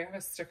 Sorry, I have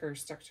a sticker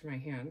stuck to my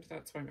hand.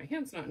 That's why my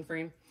hand's not in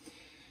frame.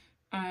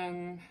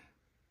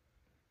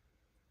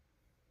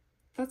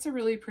 That's a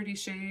really pretty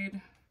shade.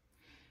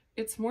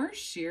 It's more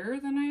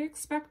sheer than I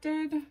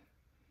expected,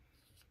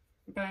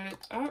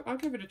 but I'll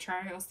give it a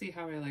try. I'll see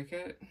how I like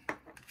it.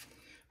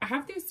 I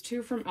have these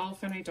 2 from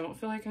e.l.f. and I don't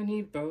feel like I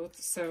need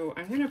both, so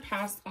I'm going to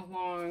pass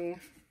along,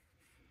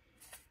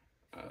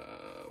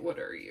 what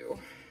are you?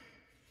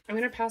 I'm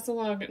going to pass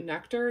along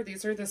Nectar.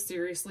 These are the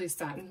Seriously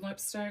Satin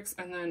lipsticks,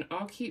 and then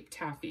I'll keep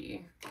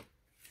Taffy.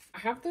 I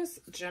have this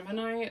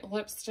Gemini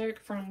lipstick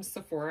from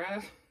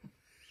Sephora.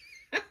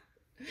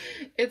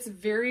 It's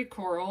very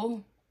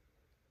coral.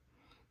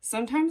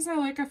 Sometimes I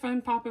like a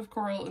fun pop of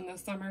coral in the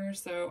summer,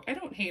 so I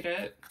don't hate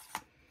it.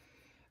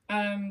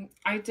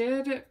 I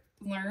did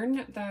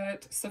learn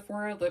that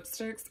Sephora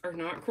lipsticks are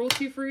not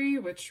cruelty-free,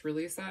 which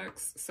really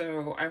sucks,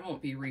 so I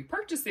won't be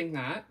repurchasing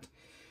that.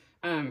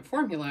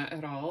 formula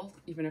at all,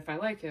 even if I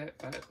like it,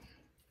 but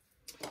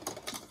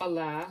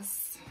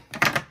alas.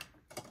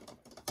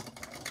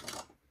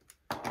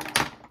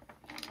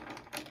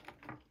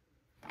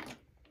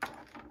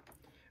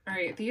 All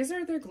right, these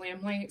are the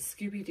Glamlight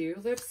Scooby-Doo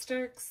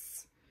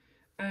lipsticks.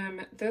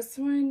 This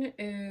one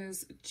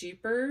is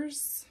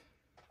Jeepers.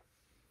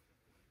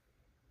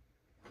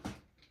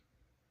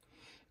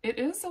 It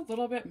is a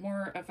little bit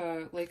more of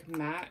a like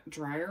matte,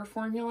 drier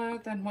formula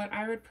than what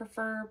I would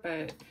prefer,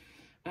 but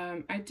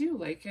I do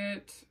like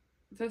it.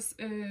 This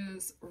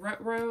is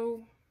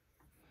Retro.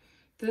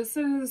 This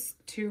is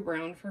too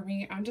brown for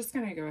me. I'm just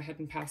going to go ahead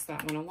and pass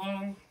that one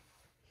along.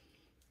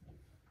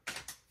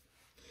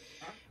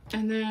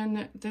 And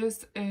then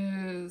this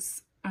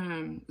is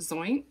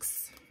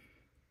Zoinks.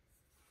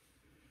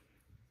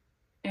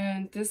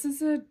 And this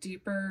is a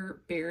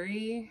deeper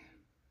berry.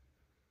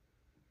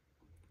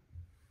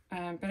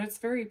 But it's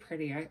very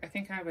pretty. I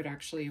think I would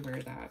actually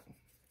wear that.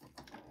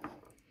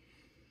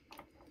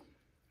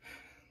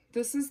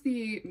 This is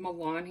the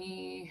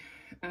Milani.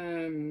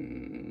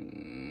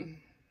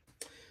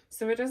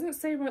 So it doesn't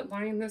say what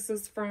line this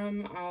is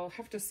from. I'll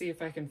have to see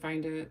if I can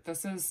find it.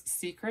 This is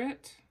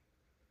Secret.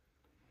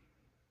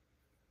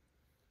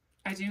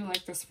 I do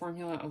like this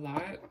formula a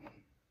lot.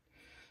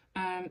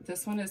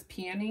 This one is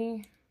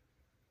Peony.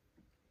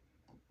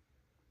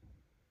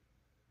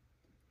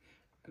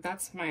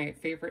 That's my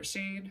favorite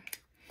shade.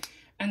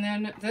 And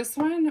then this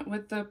one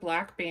with the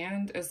black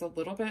band is a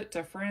little bit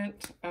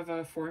different of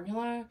a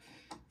formula.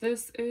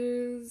 This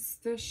is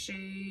the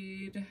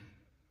shade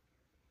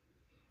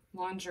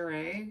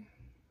Lingerie.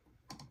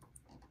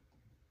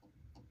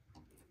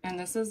 And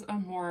this is a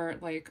more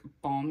like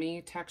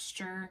balmy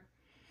texture.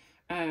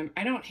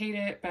 I don't hate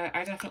it, but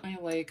I definitely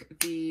like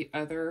the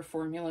other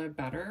formula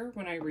better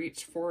when I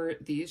reach for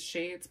these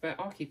shades, but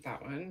I'll keep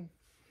that one.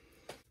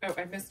 Oh,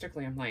 I missed a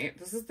Glamlight.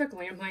 This is the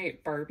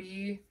Glamlight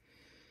Barbie.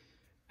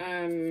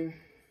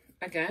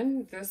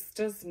 Again, this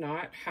does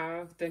not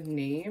have the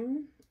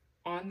name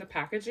on the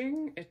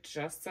packaging. It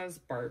just says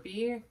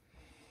Barbie.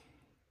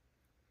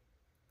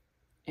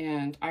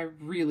 And I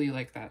really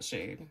like that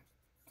shade.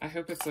 I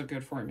hope it's a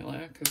good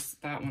formula because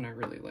that one I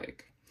really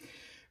like.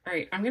 All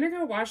right, I'm going to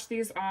go wash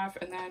these off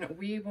and then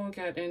we will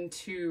get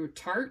into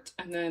Tarte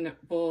and then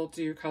we'll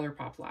do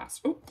Colourpop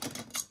last. Oh,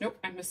 nope,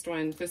 I missed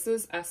one. This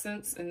is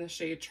Essence in the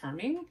shade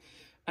Charming.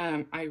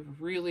 I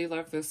really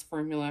love this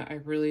formula. I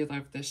really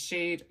love this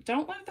shade.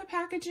 Don't love the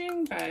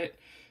packaging, but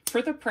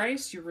for the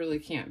price, you really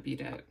can't beat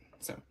it.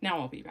 So now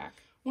I'll be back.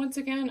 Once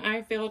again,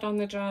 I failed on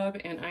the job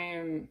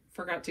and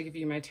forgot to give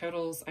you my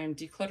totals. I'm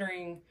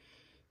decluttering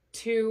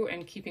 2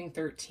 and keeping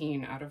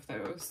 13 out of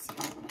those.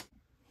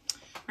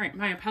 All right,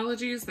 my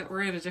apologies that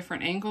we're at a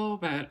different angle,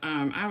 but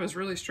I was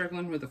really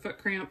struggling with a foot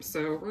cramp,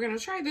 so we're gonna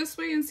try this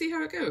way and see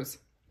how it goes.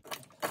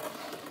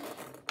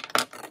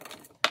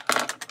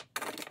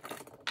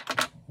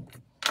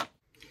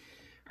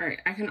 All right,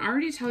 I can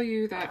already tell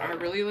you that I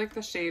really like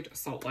the shade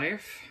Salt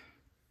Life,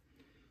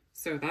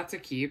 so that's a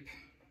keep.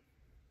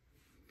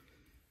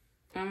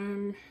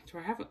 Do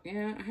I have,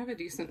 yeah, I have a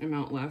decent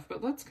amount left,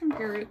 but let's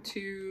compare it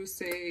to,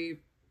 say,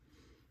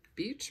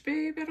 Beach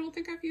Babe. I don't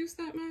think I've used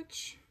that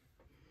much.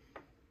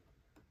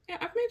 Yeah,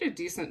 I've made a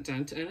decent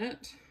dent in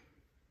it.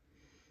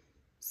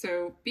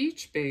 So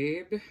Beach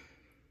Babe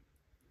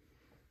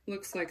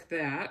looks like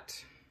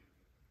that.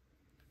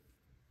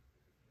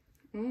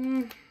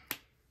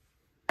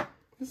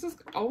 This is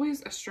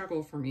always a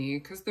struggle for me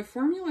because the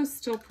formula is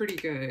still pretty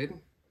good.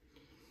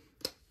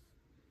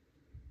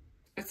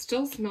 It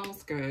still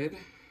smells good.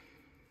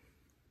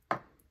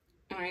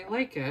 And I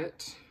like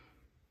it.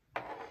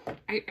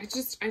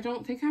 I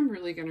don't think I'm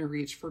really going to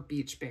reach for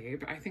Beach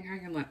Babe. I think I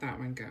can let that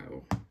one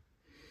go.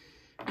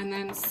 And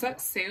then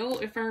Set Sail,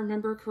 if I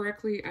remember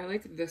correctly, I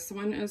like this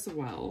one as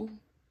well.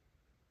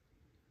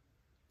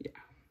 Yeah.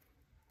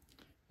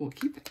 We'll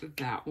keep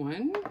that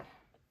one.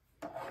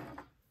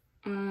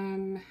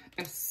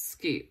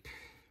 Escape.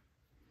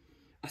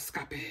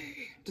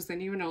 Does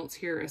anyone else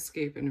hear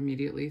Escape and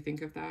immediately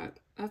think of that?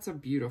 That's a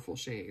beautiful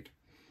shade.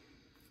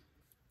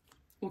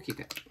 We'll keep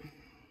it.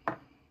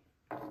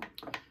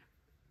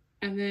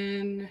 And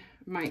then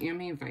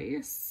Miami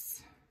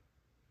Vice.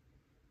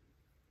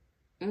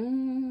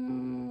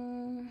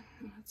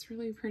 That's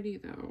really pretty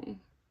though.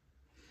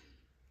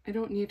 I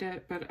don't need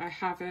it, but I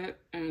have it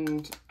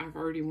and I've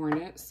already worn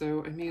it,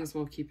 so I may as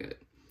well keep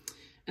it.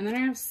 And then I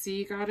have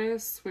Sea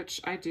Goddess, which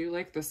I do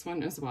like this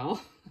one as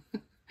well.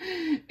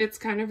 It's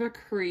kind of a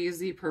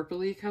crazy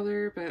purpley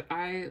color, but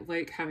I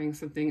like having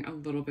something a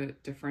little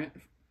bit different.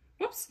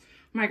 Whoops.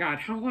 My God,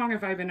 how long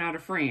have I been out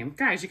of frame?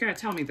 Guys, you gotta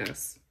tell me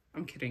this.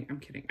 I'm kidding, I'm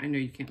kidding. I know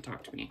you can't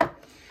talk to me.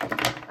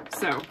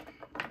 So,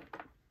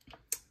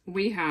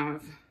 we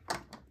have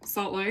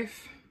Salt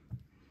Life,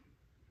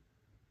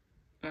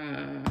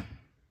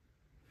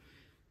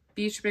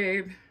 Beach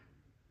Babe,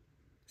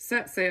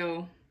 Set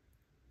Sail,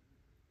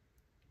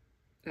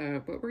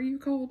 what were you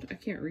called? I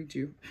can't read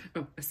you.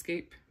 Oh,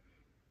 Escape,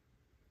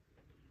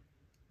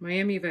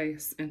 Miami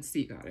Vice, and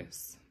Sea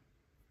Goddess.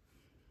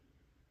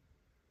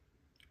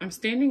 I'm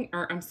sitting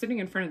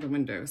in front of the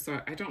window,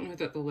 so I don't know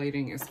that the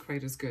lighting is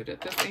quite as good at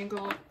this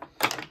angle.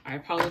 I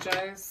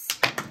apologize,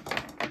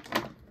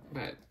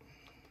 but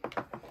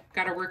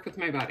gotta work with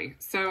my body.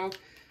 So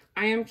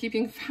I am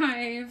keeping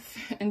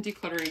 5 and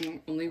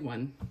decluttering only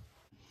 1. All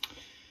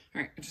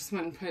right, I just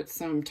went and put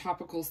some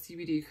topical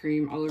CBD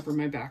cream all over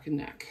my back and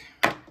neck.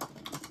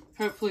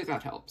 Hopefully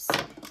that helps.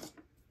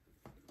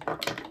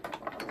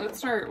 Let's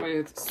start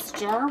with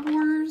Star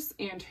Wars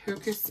and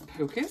Hocus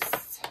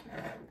Pocus.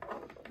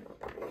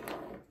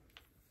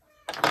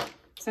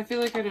 So I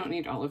feel like I don't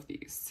need all of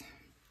these.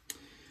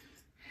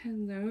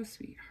 Hello,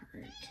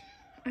 sweetheart.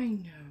 I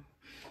know.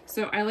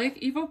 So I like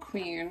Evil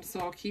Queen, so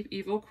I'll keep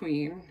Evil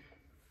Queen.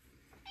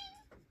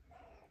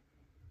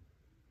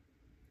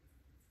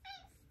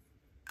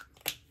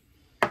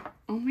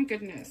 Oh my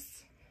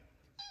goodness.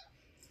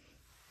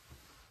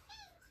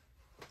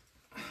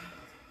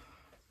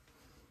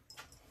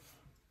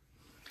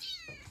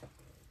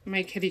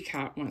 My kitty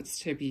cat wants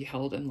to be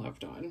held and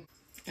loved on,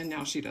 and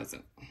now she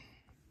doesn't.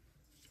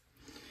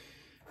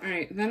 All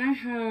right, then I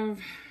have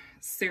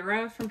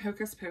Sarah from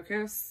Hocus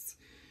Pocus,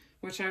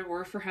 which I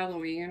wore for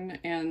Halloween,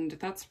 and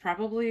that's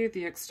probably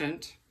the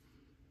extent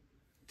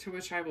to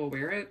which I will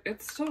wear it.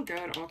 It's still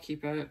good, I'll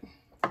keep it.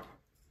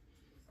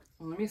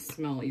 Well, let me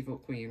smell Evil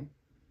Queen.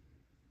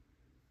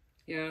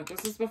 Yeah,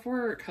 this is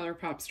before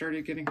Colourpop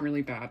started getting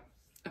really bad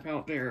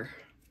about their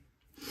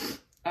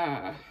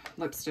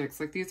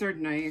lipsticks. Like, these are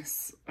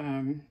nice,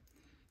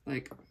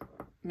 like,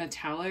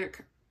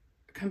 metallic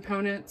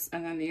components,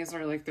 and then these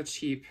are like the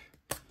cheap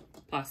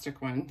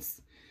plastic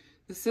ones.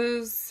 This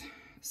is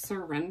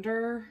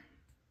Surrender.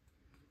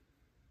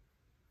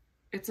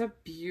 It's a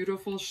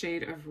beautiful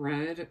shade of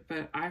red,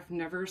 but I've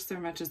never so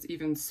much as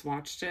even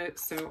swatched it,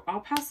 so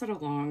I'll pass it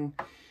along.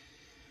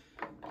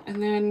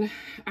 And then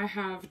I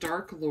have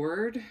Dark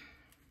Lord,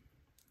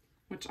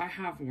 which I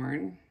have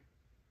worn.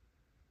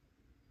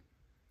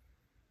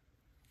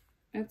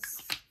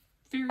 It's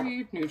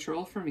very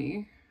neutral for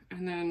me.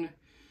 And then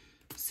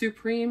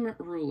Supreme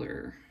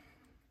Ruler,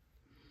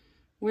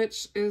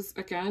 which is,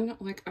 again,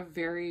 like a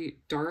very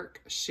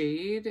dark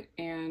shade,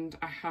 and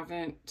I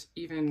haven't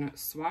even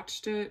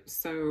swatched it,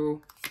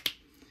 so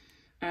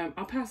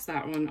I'll pass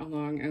that one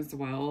along as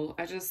well.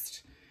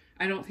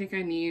 I don't think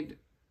I need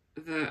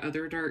the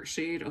other dark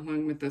shade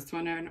along with this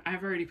one, and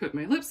I've already put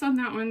my lips on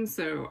that one,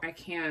 so I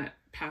can't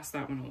pass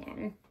that one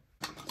along.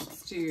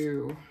 Let's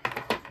do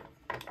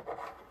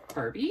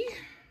Barbie.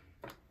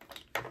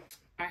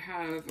 I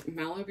have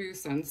Malibu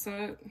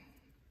Sunset.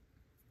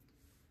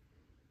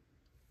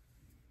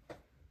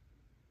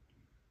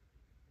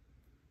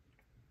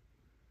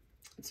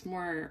 It's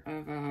more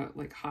of a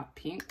like hot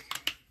pink.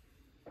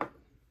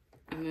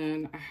 And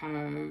then I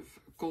have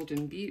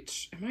Golden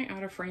Beach. Am I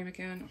out of frame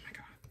again? Oh my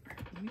God. All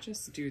right, let me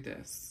just do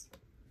this.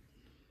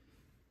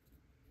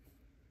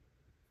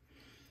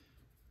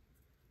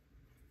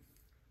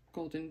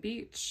 Golden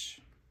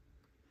Beach.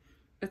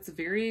 It's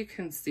very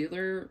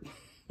concealer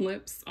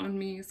lips on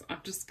me, so I'm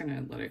just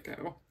gonna let it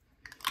go.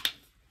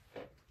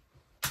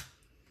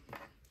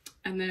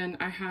 And then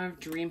I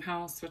have Dream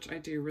House, which I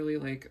do really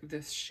like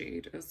this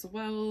shade as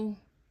well.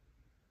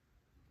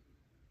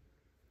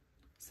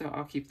 So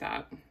I'll keep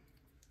that.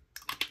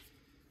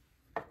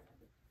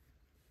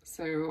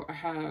 So I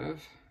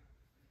have,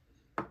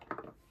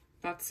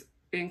 that's,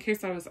 in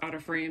case I was out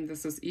of frame,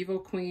 this is Evil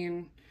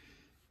Queen,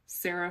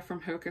 Sarah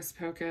from Hocus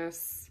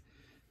Pocus,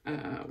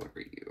 what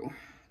were you?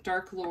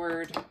 Dark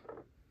Lord,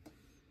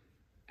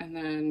 and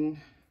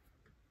then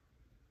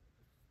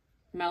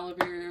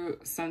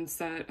Malibu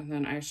Sunset, and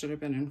then I should have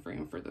been in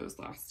frame for those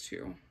last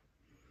two.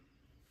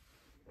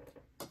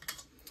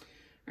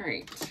 All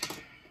right,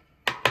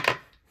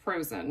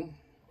 Frozen.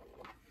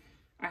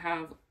 I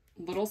have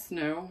Little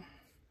Snow.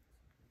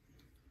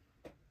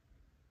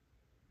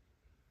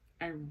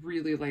 I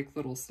really like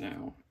Little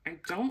Snow. I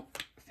don't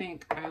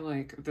think I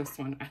like this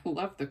one. I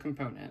love the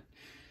component,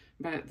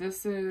 but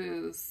this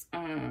is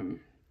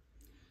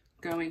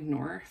Going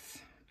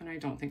North, and I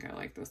don't think I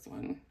like this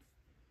one.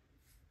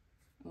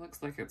 It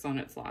looks like it's on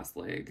its last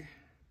leg.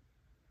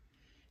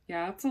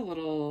 Yeah, it's a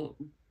little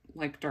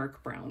like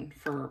dark brown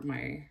for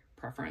my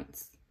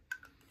preference.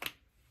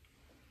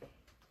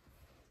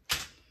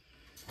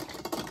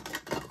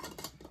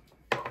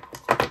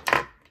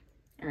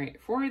 All right,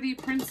 for the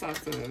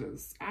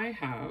princesses, I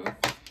have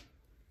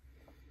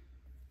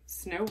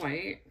Snow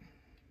White,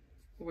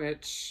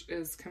 which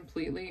is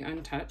completely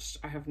untouched.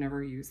 I have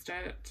never used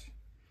it,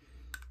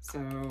 so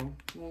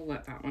we'll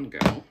let that one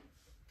go.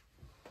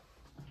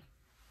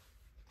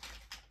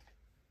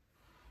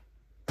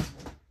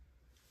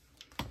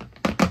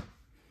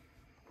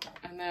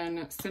 And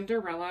then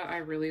Cinderella, I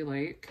really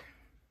like.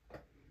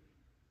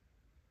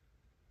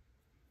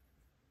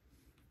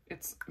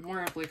 It's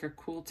more of like a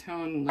cool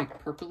tone,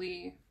 like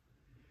purpley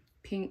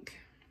pink.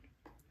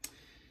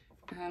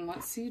 And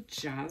let's see,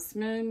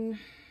 Jasmine.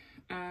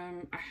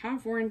 I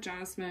have worn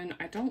Jasmine.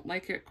 I don't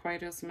like it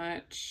quite as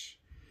much.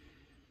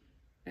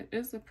 It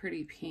is a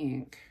pretty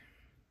pink.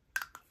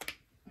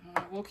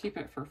 We'll keep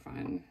it for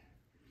fun.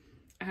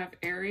 I have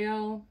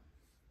Ariel.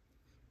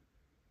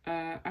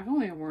 I've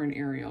only worn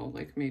Ariel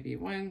like maybe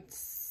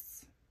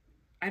once.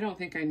 I don't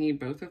think I need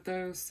both of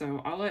those,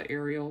 so I'll let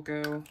Ariel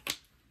go.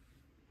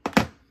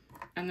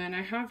 And then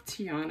I have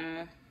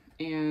Tiana,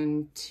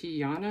 and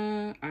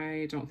Tiana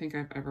I don't think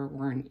I've ever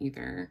worn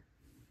either.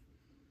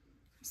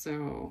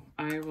 So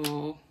I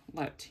will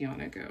let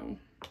Tiana go.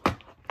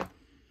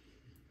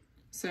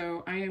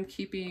 So I am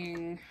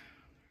keeping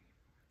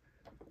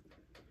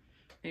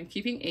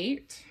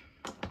 8,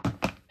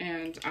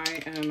 and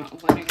I am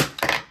letting,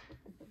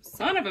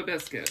 son of a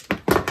biscuit,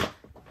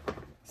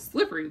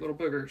 slippery little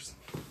boogers,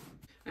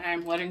 and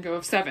I'm letting go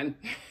of 7.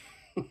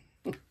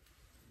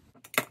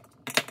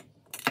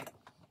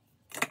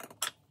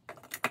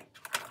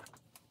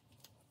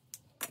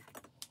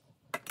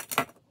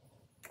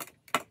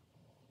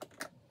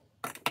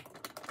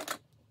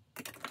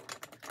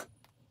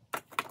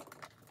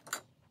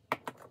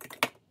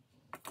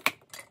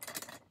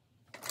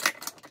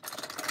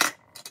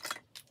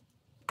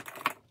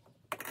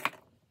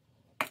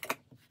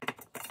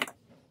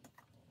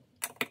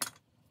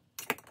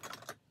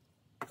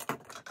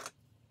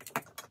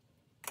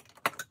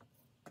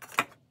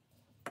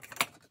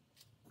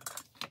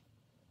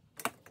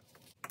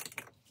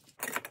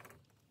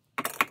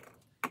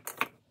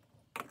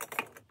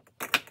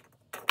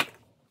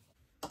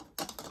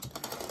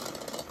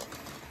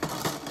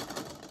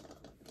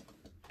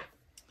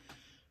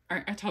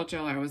 I told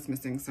y'all I was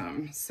missing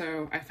some.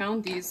 So I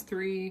found these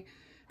 3.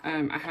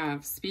 I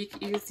have Speak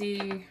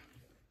Easy,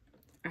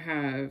 I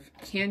have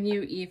Can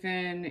You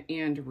Even,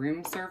 and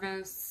Room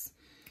Service.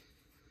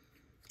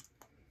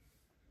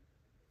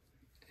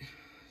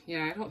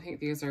 Yeah, I don't think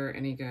these are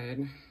any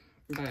good,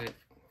 but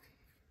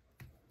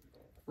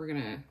we're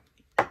gonna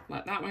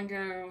let that one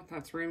go.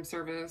 That's Room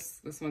Service.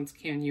 This one's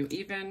Can You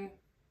Even.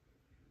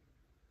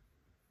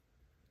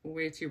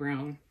 Way too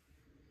brown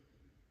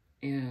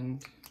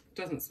and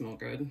doesn't smell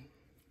good.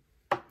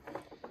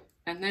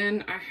 And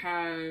then I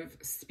have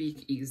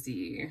Speak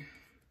Easy.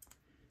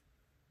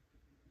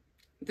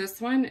 This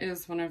one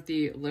is one of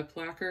the lip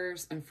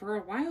lacquers, and for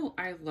a while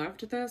I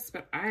loved this,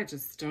 but I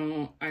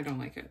don't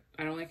like it.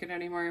 I don't like it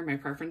anymore. My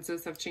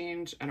preferences have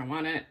changed. I don't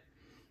want it.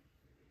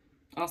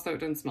 Also, it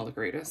doesn't smell the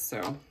greatest,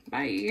 so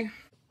bye.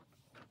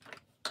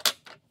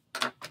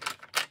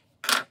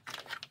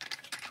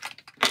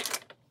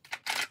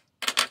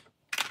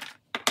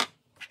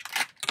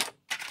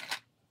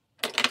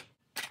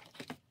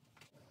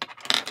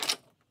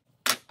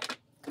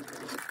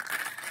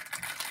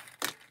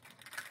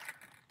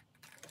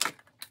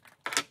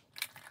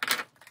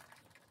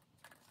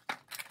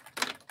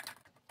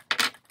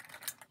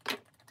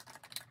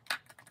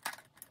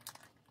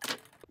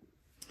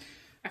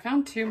 I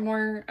found 2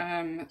 more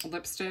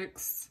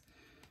lipsticks,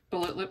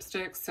 bullet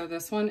lipsticks. So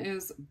this one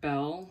is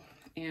Belle,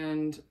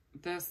 and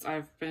this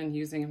I've been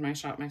using in my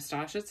Shop My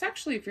Stash. It's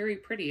actually very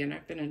pretty and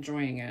I've been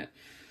enjoying it.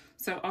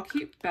 So I'll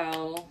keep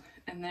Belle,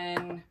 and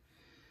then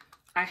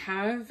I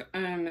have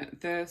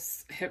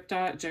this Hip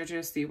Dot Jojo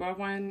Siwa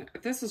one.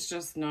 This is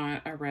just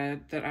not a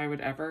red that I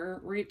would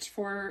ever reach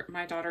for.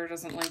 My daughter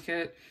doesn't like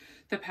it.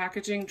 The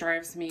packaging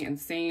drives me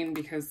insane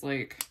because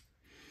like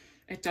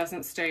it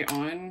doesn't stay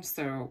on,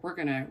 so we're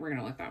gonna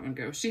let that one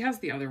go. She has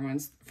the other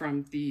ones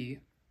from the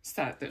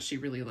set that she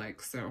really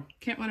likes, so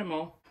can't win them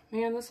all.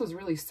 Man, this was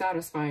really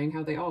satisfying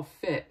how they all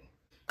fit.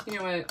 You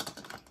know what?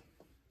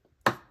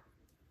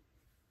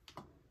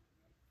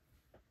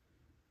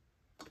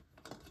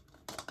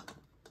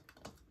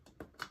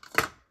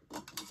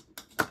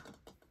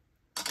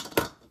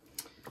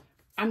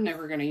 I'm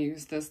never gonna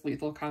use this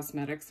Lethal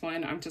Cosmetics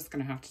one. I'm just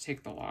gonna have to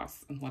take the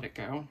loss and let it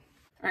go.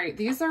 All right,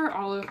 these are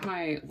all of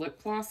my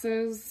lip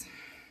glosses.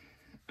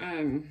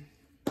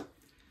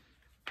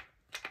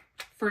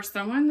 For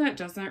someone that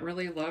doesn't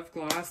really love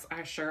gloss,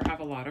 I sure have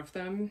a lot of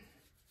them.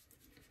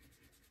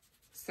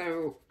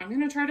 So I'm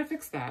gonna try to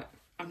fix that.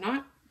 I'm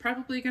not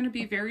probably gonna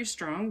be very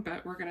strong,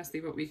 but we're gonna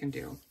see what we can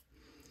do.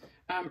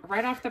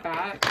 Right off the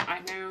bat,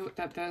 I know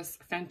that this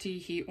Fenty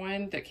Heat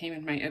one that came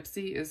in my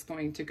Ipsy is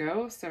going to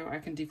go, so I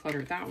can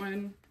declutter that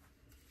one.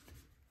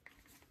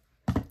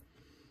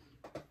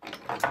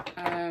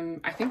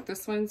 I think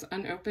this one's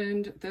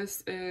unopened.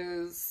 This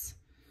is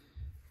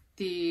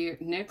the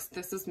NYX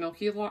This Is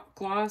Milky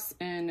Gloss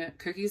in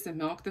Cookies and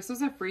Milk. This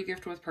is a free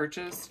gift with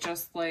purchase,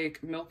 just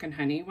like Milk and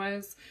Honey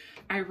was.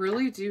 I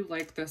really do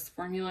like this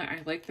formula. I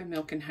like the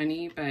Milk and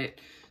Honey, but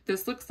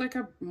this looks like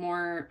a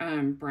more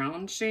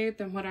brown shade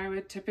than what I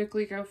would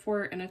typically go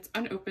for, and it's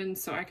unopened,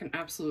 so I can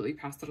absolutely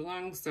pass it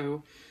along.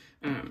 So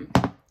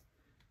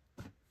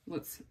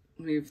let's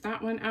move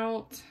that one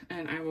out,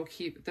 and I will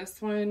keep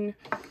this one.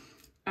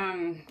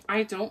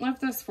 I don't love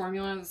this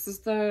formula. This is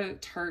the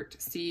Tarte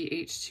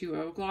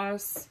CH2O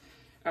gloss.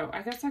 Oh,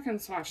 I guess I can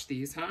swatch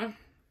these, huh?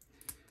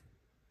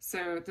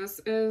 So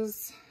this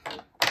is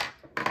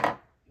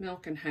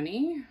Milk and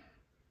Honey.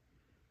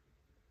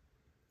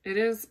 It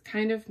is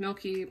kind of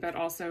milky, but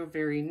also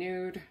very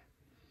nude.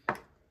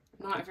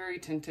 Not very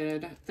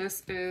tinted.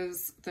 This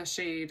is the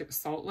shade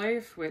Salt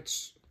Life,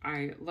 which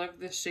I love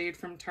this shade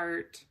from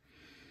Tarte.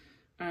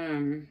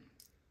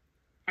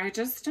 I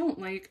just don't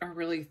like a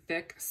really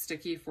thick,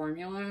 sticky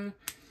formula.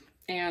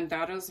 And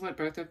that is what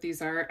both of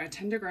these are. I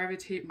tend to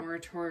gravitate more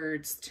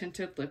towards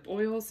tinted lip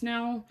oils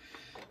now,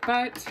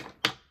 but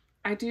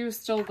I do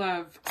still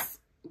love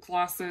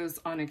glosses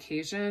on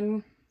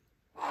occasion.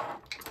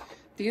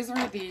 These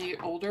are the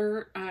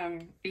older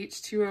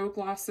H2O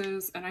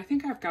glosses, and I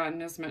think I've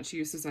gotten as much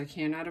use as I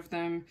can out of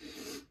them.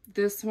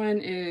 This one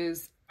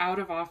is Out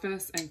of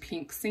Office and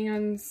Pink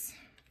Sands.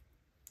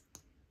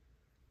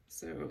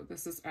 So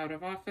this is Out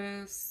of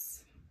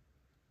Office.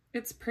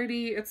 It's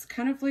pretty. It's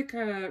kind of like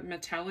a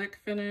metallic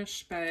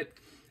finish, but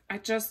I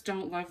just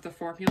don't love the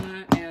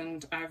formula,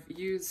 and I've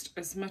used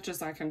as much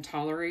as I can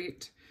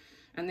tolerate,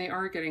 and they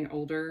are getting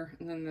older.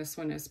 And then this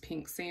one is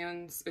Pink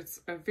Sands.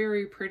 It's a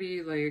very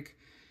pretty, like,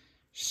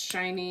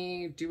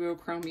 shiny,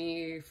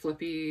 duochrome,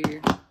 flippy,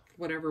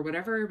 whatever,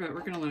 but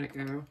we're gonna let it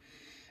go.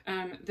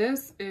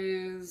 This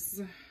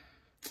is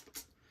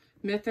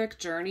Mythic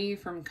Journey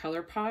from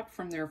Colourpop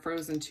from their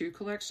Frozen 2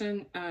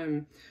 collection.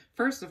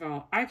 First of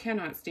all, I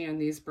cannot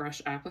stand these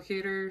brush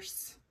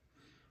applicators.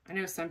 I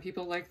know some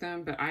people like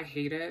them, but I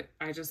hate it.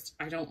 I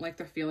don't like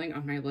the feeling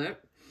on my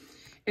lip.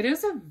 It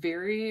is a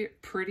very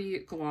pretty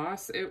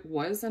gloss. It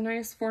was a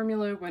nice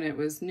formula when it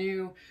was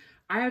new.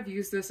 I have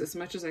used this as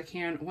much as I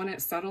can. When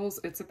it settles,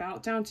 it's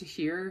about down to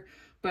here,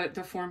 but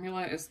the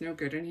formula is no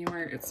good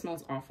anymore. It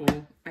smells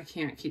awful. I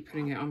can't keep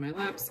putting it on my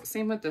lips.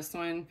 Same with this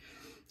one.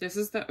 This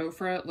is the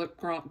Ofra Lip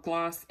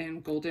Gloss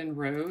in Golden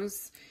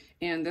Rose,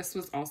 and this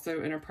was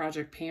also in a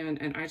project pan,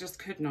 and I just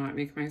could not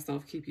make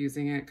myself keep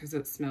using it because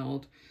it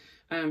smelled.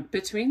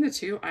 Between the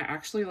two, I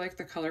actually like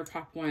the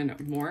Colourpop one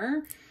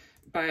more,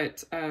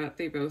 but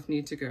they both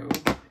need to go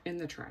in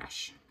the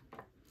trash.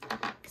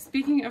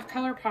 Speaking of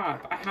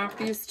Colourpop, I have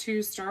these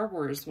two Star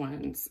Wars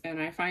ones,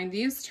 and I find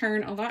these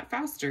turn a lot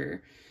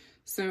faster.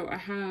 So I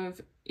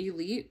have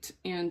Elite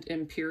and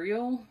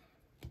Imperial.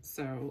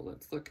 So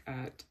let's look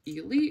at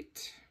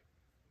Elite.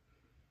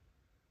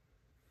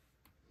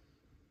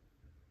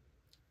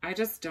 I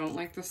just don't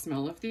like the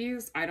smell of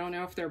these. I don't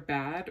know if they're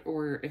bad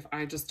or if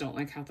I just don't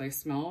like how they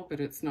smell, but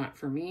it's not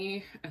for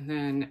me. And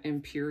then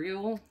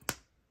Imperial.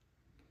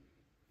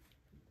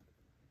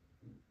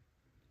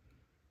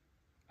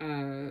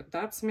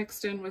 That's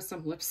mixed in with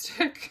some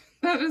lipstick.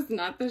 That is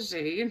not the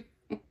shade.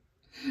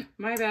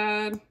 My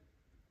bad.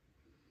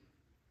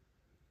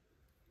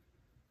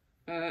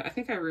 I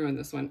think I ruined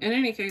this one. In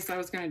any case, I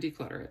was going to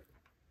declutter it.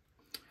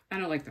 I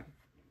don't like them.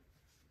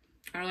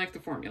 I don't like the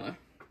formula.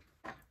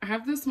 I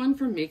have this one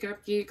from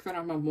Makeup Geek that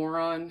I'm a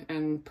moron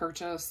and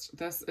purchased.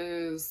 This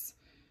is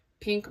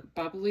Pink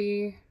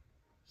Bubbly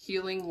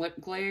Healing Lip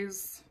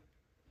Glaze.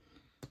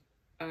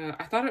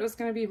 I thought it was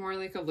going to be more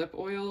like a lip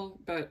oil,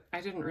 but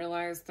I didn't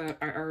realize that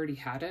I already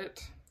had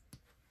it.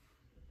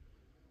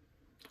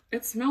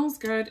 It smells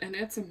good, and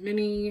it's a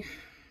mini.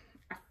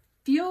 I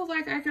feel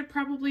like I could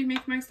probably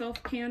make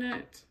myself pan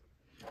it.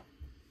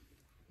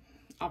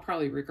 I'll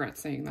probably regret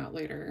saying that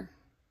later.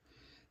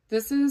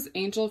 This is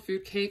Angel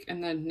Food Cake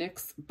and then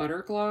NYX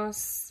Butter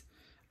Gloss.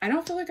 I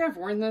don't feel like I've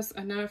worn this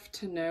enough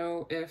to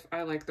know if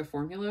I like the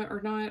formula or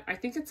not. I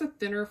think it's a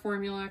thinner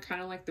formula,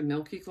 kind of like the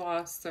Milky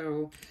Gloss,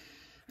 so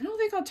I don't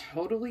think I'll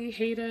totally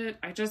hate it.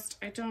 I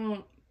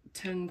don't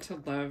tend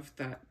to love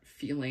that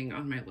feeling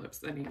on my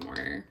lips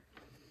anymore.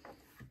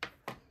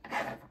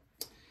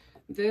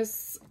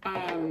 This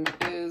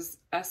is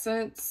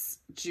Essence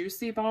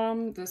Juicy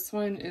Balm. This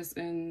one is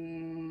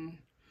in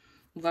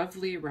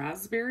Lovely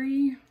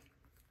Raspberry.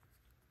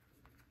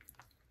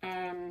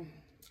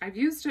 I've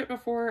used it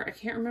before. I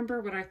can't remember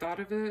what I thought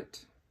of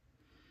it.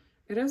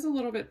 It is a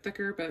little bit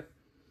thicker, but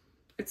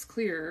it's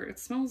clear. It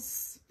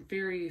smells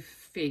very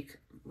fake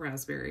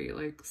raspberry,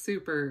 like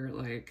super,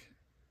 like,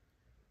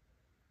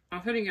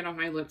 I'm putting it on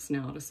my lips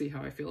now to see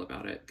how I feel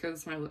about it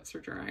because my lips are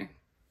dry.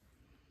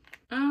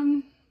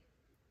 I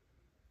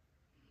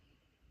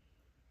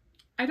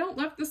don't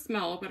love the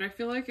smell, but I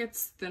feel like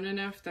it's thin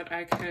enough that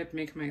I could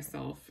make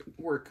myself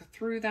work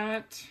through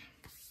that.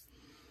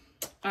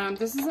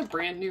 This is a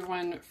brand new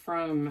one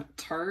from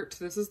Tarte.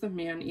 This is the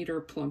Man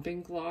Eater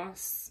Plumping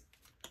Gloss.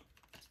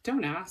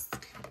 Don't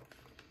ask.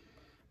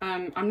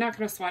 I'm not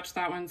going to swatch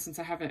that one since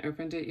I haven't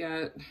opened it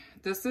yet.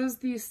 This is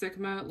the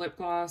Sigma lip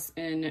gloss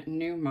in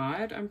New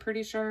Mod, I'm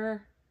pretty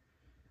sure.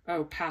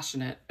 Oh,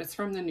 Passionate. It's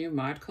from the New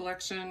Mod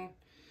collection.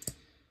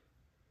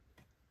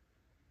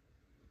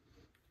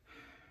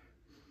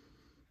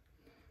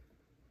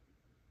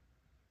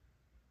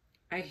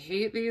 I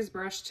hate these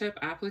brush tip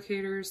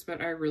applicators,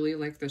 but I really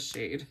like the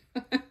shade.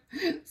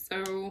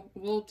 So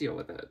we'll deal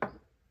with it.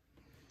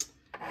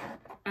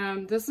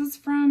 This is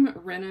from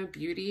Rena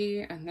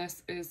Beauty, and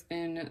this is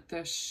in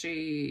the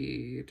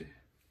shade, oh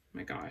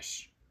my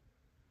gosh,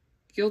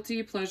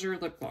 Guilty Pleasure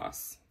Lip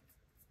Gloss.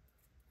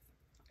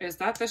 Is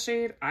that the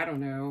shade? I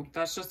don't know.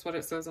 That's just what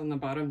it says on the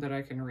bottom that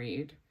I can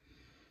read.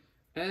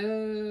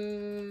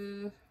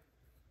 I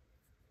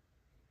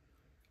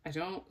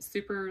don't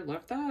super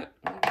love that.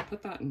 I'll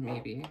put that in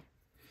maybe.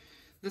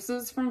 This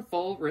is from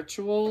Full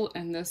Ritual,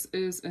 and this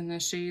is in the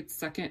shade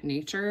Second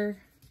Nature.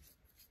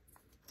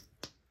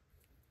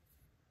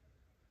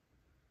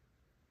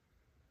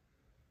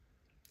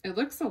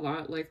 looks a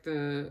lot like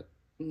the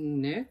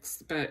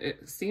NYX, but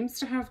it seems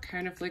to have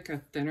kind of like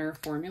a thinner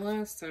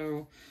formula,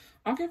 so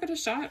I'll give it a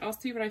shot. I'll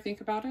see what I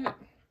think about it. All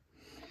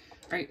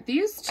right,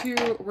 these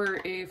two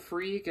were a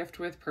free gift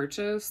with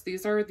purchase.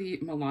 These are the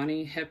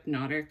Milani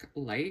Hypnotic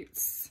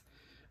Lights.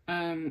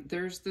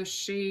 There's the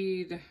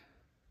shade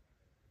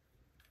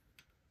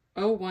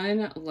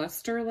 01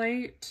 Luster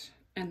Light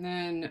and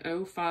then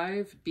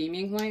 05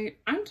 Beaming Light.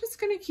 I'm just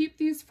gonna keep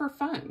these for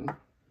fun.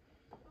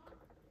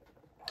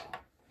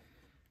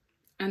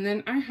 And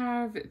then I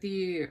have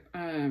the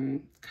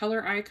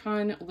Color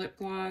Icon Lip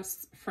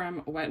Gloss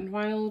from Wet n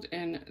Wild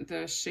in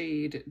the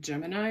shade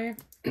Gemini.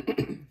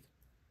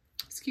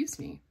 Excuse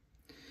me.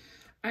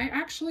 I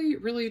actually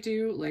really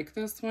do like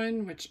this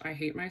one, which I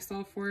hate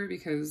myself for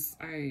because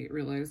I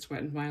realized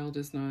Wet n Wild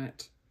is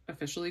not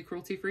officially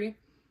cruelty-free.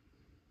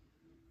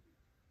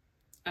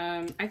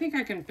 I think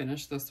I can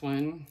finish this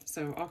one,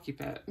 so I'll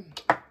keep it.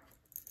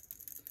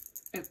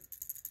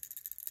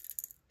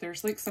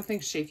 There's like something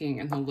shaking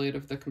in the lid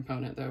of the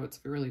component though. It's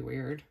really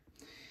weird.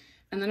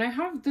 And then I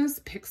have this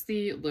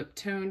Pixie Lip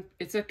Tone.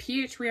 It's a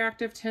pH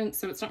reactive tint,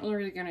 so it's not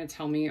really going to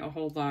tell me a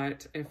whole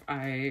lot if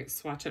I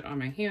swatch it on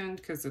my hand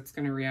because it's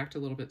going to react a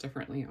little bit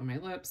differently on my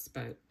lips,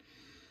 but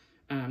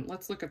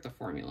let's look at the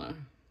formula.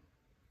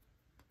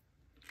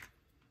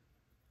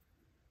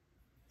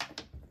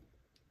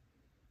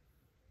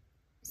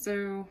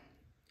 So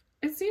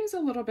it seems a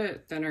little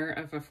bit thinner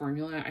of a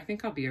formula. I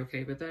think I'll be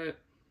okay with it.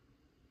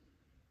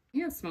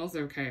 Yeah, it smells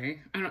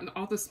okay.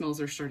 All the smells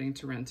are starting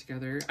to run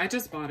together. I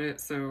just bought it,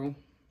 so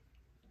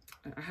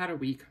I had a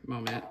weak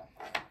moment.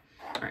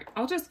 All right,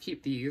 I'll just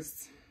keep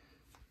these.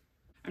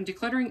 I'm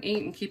decluttering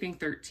 8 and keeping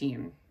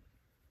 13.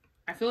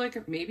 I feel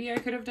like maybe I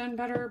could have done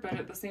better, but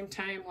at the same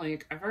time,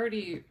 like I've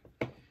already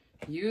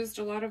used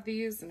a lot of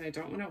these and I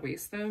don't want to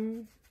waste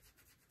them.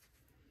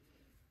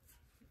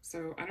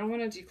 So I don't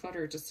want to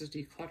declutter just to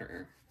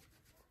declutter.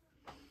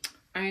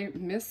 I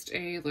missed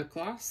a lip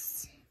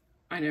gloss.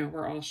 I know,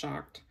 we're all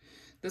shocked.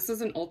 This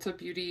is an Ulta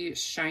Beauty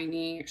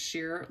Shiny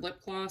Sheer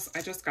Lip Gloss.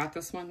 I just got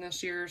this one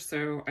this year,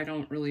 so I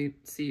don't really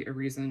see a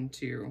reason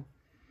to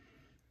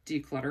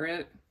declutter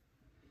it.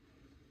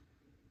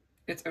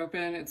 It's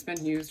open, it's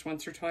been used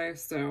once or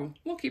twice, so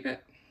we'll keep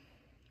it.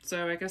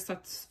 So I guess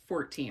that's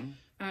 14.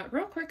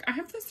 Real quick, I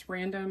have this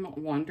random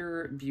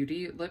Wander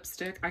Beauty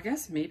lipstick. I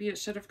guess maybe it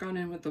should have gone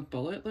in with the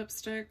bullet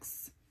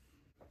lipsticks.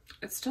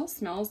 It still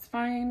smells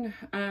fine.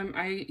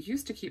 I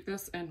used to keep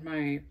this in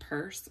my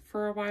purse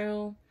for a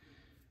while.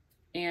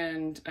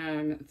 And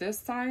this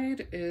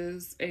side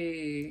is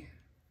a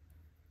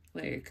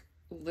like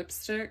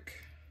lipstick.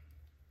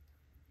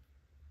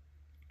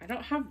 I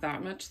don't have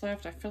that much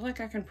left. I feel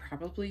like I can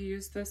probably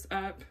use this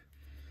up.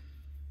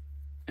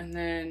 And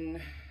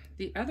then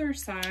the other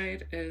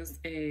side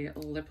is a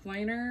lip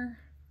liner.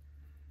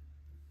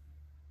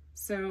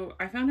 So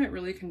I found it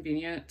really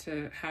convenient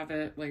to have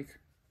it like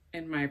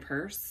in my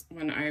purse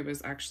when I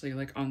was actually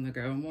like on the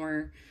go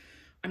more.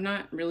 I'm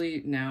not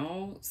really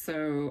now,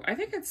 so I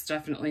think it's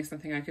definitely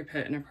something I could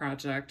put in a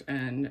project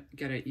and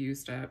get it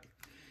used up.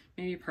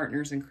 Maybe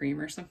Partners in Cream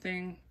or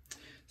something.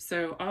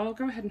 So I'll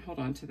go ahead and hold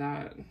on to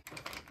that.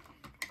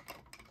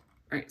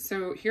 All right,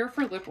 so here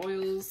for lip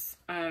oils,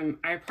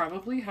 I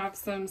probably have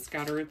some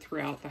scattered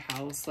throughout the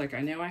house. Like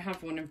I know I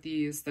have one of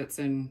these that's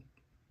in,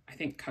 I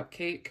think,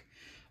 Cupcake.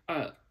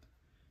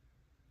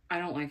 I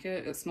don't like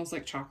it. It smells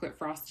like chocolate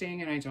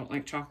frosting and I don't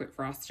like chocolate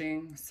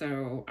frosting.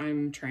 So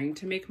I'm trying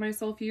to make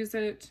myself use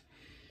it.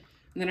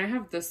 And then I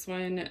have this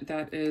one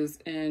that is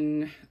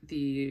in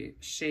the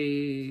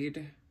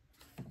shade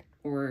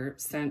or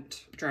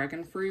scent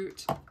Dragon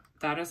Fruit.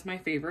 That is my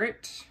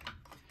favorite.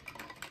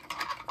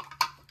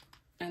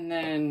 And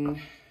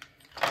then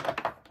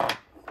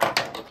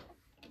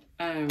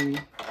I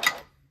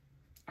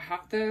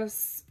have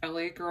this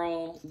LA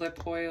Girl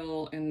lip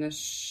oil in the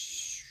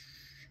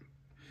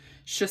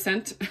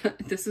scent.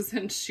 This is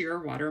in Sheer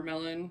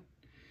Watermelon,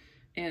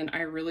 and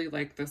I really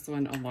like this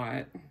one a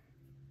lot.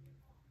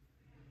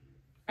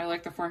 I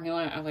like the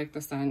formula, I like the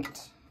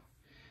scent.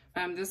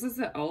 This is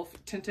the e.l.f.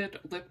 tinted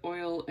lip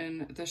oil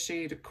in the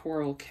shade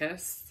Coral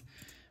Kiss.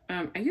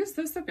 I use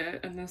this a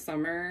bit in the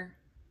summer.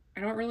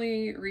 I don't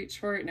really reach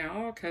for it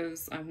now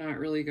because I'm not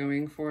really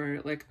going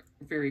for like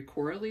very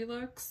corally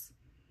looks.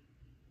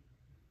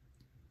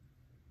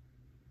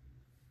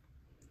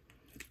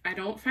 I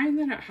don't find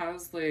that it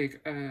has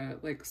like a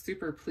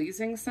super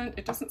pleasing scent.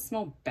 It doesn't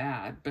smell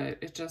bad, but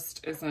it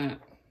just isn't,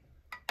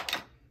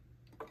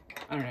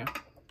 I don't know.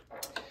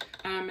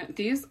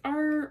 These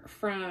are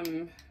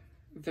from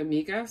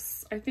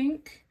Vamigas, I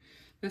think.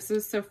 This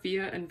is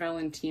Sophia and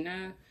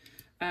Valentina.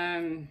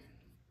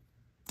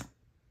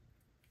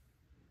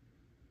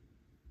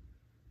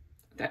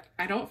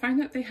 I don't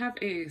find that they have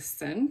a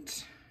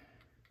scent.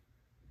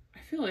 I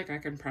feel like I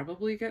can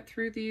probably get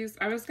through these.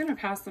 I was gonna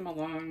pass them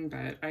along,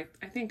 but I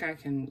think I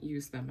can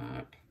use them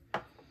up.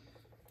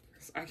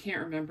 I can't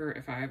remember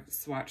if I've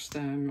swatched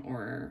them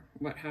or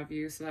what have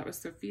you. So that was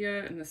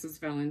Sophia and this is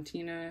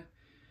Valentina.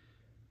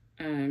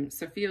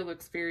 Sophia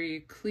looks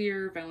very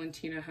clear.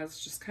 Valentina has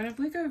just kind of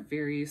like a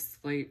very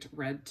slight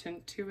red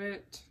tint to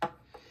it.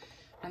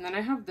 And then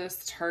I have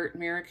this Tarte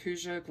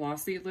Maracuja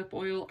Glossy Lip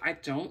Oil. I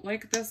don't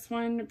like this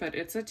one, but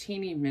it's a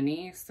teeny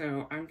mini,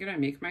 so I'm gonna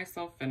make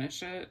myself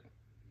finish it.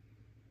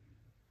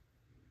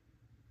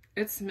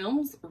 It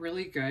smells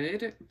really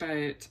good,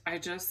 but I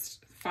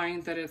just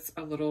find that it's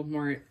a little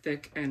more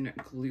thick and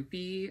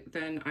gloopy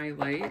than I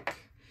like.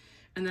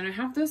 And then I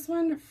have this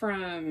one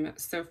from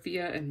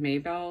Sophia and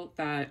Maybell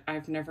that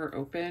I've never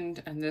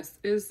opened, and this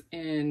is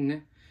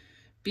in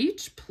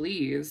Beach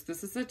Please.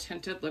 This is a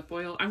tinted lip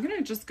oil. I'm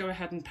gonna just go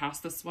ahead and pass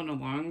this one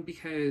along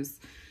because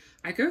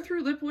I go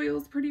through lip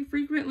oils pretty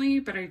frequently,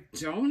 but I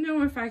don't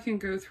know if I can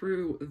go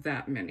through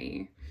that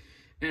many.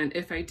 And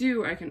if I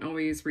do, I can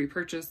always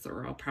repurchase,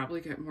 or I'll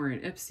probably get more in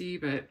Ipsy,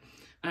 but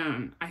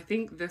I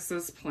think this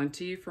is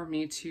plenty for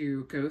me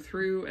to go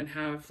through and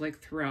have like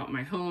throughout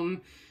my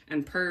home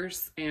and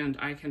purse, and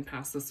I can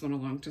pass this one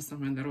along to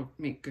someone that'll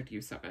make good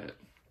use of it.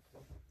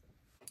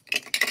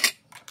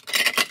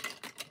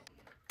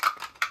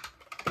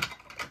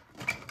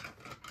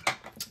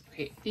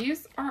 Okay,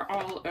 these are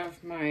all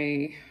of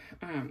my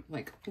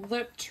like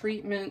lip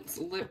treatments,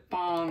 lip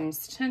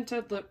balms,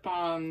 tinted lip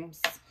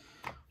balms,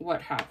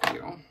 what have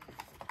you.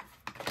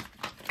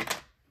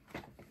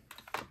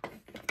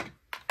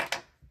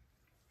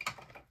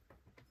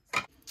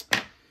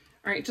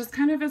 All right, just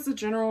kind of as a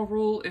general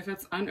rule, if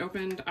it's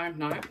unopened, I'm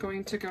not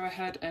going to go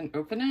ahead and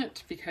open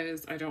it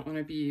because I don't want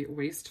to be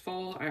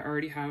wasteful. I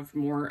already have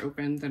more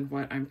open than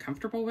what I'm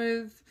comfortable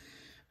with.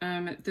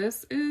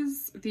 This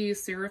is the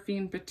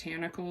Seraphine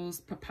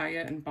Botanicals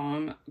Papaya and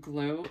Balm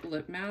Glow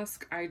Lip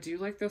Mask. I do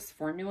like this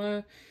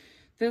formula.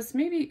 This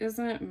maybe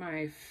isn't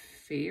my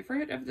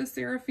favorite of the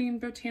Seraphine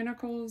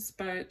Botanicals,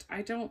 but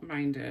I don't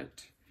mind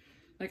it.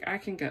 Like, I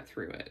can get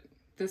through it.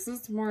 This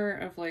is more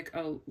of like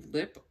a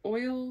lip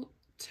oil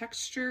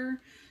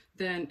texture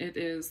than it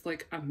is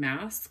like a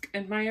mask,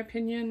 in my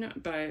opinion,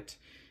 but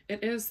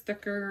it is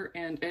thicker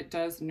and it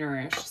does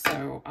nourish,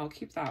 so I'll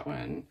keep that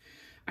one.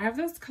 I have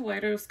this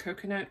Kaleidos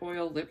Coconut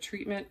Oil Lip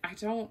Treatment. I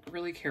don't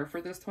really care for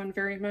this one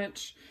very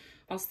much.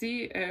 I'll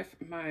see if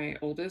my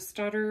oldest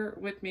daughter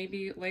would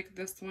maybe like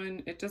this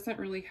one. It doesn't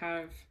really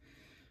have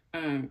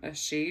a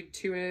shade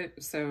to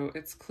it, so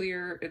it's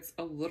clear. It's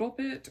a little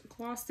bit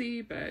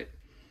glossy, but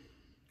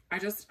I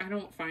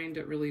don't find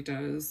it really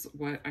does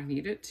what I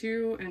need it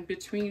to. And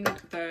between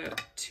the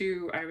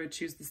two, I would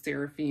choose the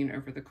Seraphine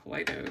over the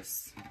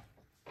Kaleidos.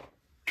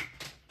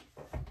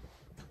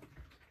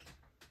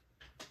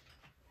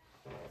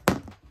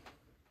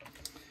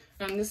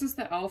 This is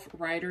the e.l.f.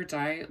 Ride or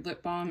Die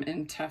Lip Balm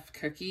in Tough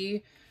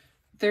Cookie.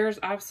 There's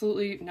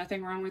absolutely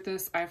nothing wrong with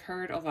this. I've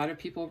heard a lot of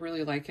people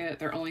really like it.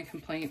 Their only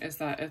complaint is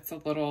that it's a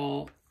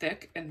little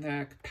thick in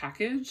the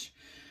package.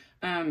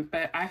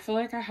 But I feel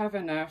like I have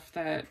enough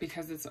that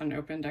because it's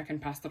unopened, I can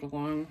pass it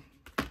along.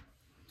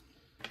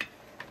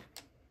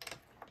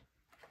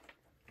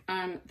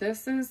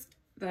 This is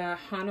the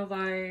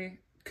Hanalei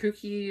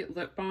Cookie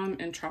Lip Balm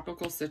in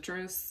Tropical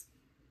Citrus.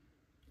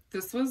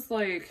 This was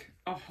like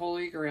a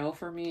holy grail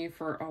for me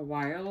for a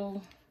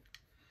while.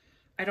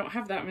 I don't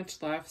have that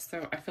much left,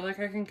 so I feel like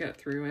I can get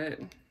through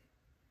it.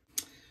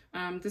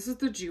 This is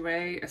the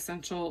Jouer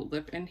Essential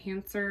Lip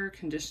Enhancer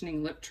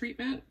Conditioning Lip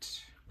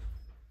Treatment.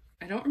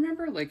 I don't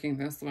remember liking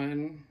this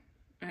one.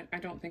 I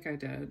don't think I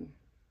did.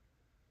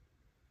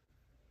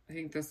 I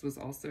think this was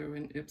also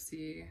an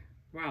Ipsy.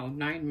 Wow,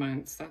 9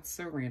 months. That's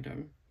so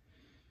random.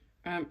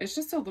 It's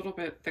just a little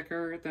bit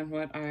thicker than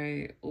what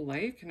I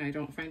like, and I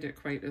don't find it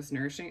quite as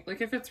nourishing.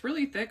 Like, if it's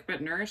really thick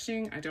but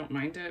nourishing, I don't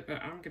mind it,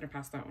 but I'm going to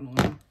pass that one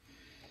along.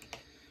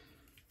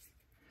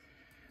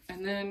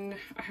 And then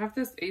I have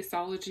this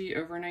Aceology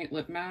Overnight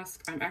Lip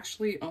Mask. I'm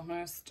actually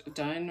almost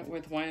done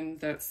with one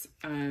that's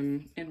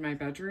in my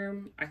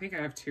bedroom. I think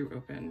I have 2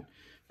 open,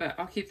 but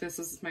I'll keep this.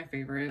 This is my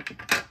favorite.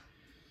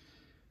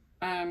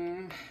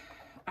 I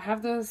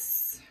have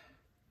this,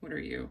 what are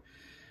you?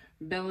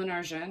 Belle en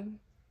Argent.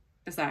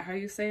 Is that how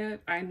you say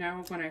it? I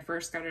know when I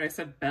first got it, I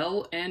said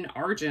Belle en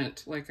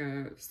Argent, like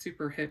a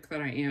super hick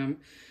that I am.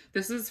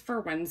 This is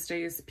for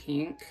Wednesday's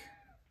Pink.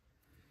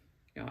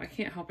 Yeah, I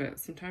can't help it.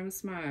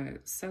 Sometimes my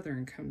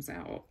Southern comes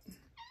out.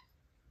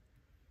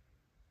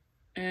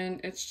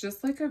 And it's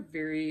just like a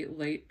very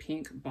light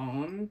pink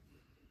balm.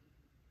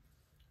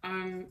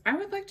 I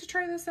would like to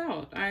try this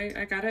out.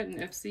 I got it in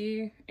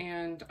Ipsy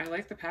and I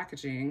like the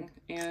packaging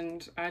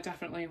and I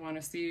definitely want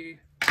to see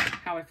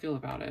how I feel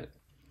about it.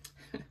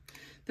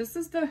 This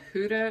is the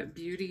Huda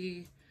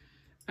Beauty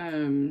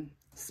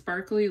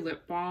Sparkly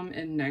Lip Balm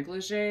in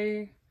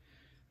Negligee.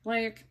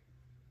 Like,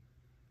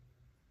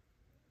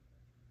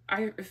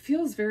 it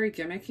feels very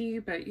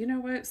gimmicky, but you know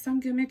what?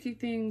 Some gimmicky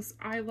things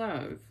I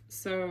love.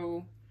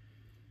 So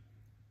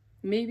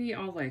maybe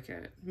I'll like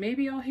it.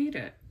 Maybe I'll hate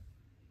it.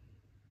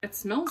 It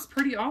smells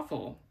pretty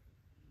awful.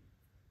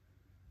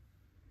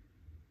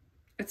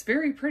 It's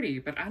very pretty,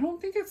 but I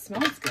don't think it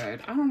smells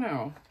good. I don't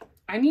know.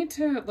 I need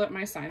to let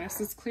my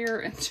sinuses clear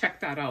and check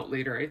that out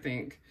later, I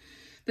think.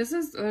 This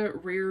is a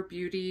Rare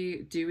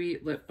Beauty Dewy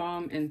Lip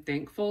Balm in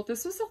Thankful.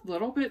 This is a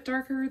little bit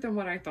darker than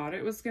what I thought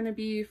it was going to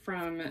be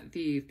from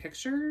the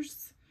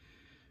pictures,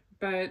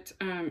 but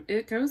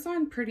it goes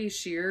on pretty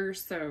sheer,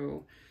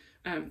 so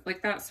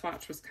like that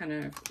swatch was kind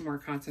of more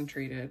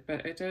concentrated,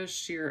 but it does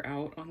sheer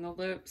out on the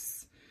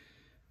lips,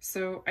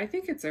 so I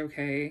think it's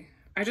okay.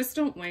 I just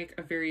don't like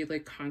a very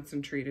like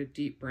concentrated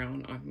deep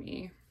brown on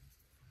me.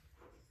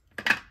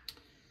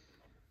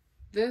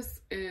 This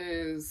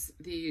is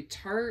the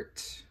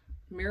Tarte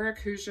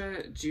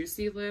Maracuja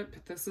Juicy Lip.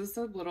 This is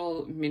a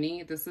little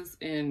mini. This is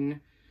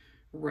in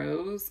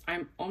Rose.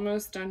 I'm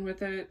almost done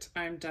with it.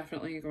 I'm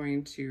definitely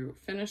going to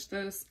finish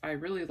this. I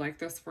really like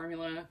this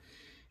formula.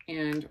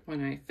 And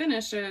when I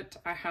finish it,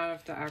 I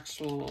have the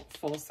actual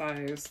full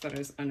size that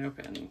is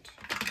unopened.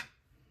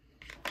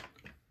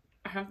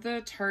 I have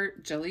the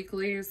Tarte Jelly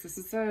Glaze. This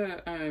is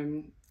a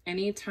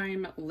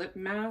anytime lip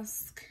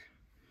mask.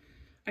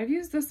 I've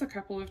used this a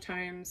couple of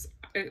times.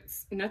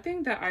 It's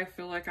nothing that I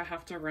feel like I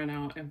have to run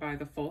out and buy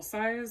the full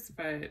size,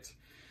 but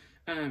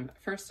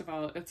first of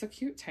all, it's a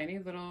cute tiny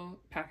little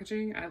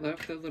packaging. I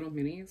love the little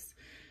minis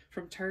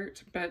from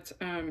Tarte, but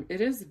it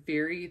is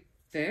very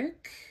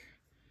thick,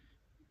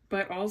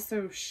 but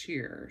also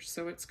sheer,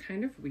 so it's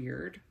kind of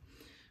weird.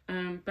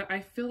 But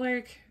I feel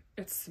like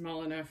it's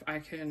small enough I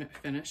can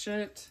finish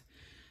it.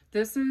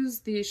 This is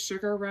the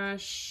Sugar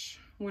Rush,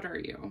 what are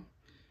you?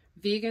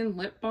 Vegan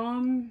Lip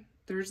Balm.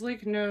 There's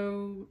like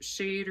no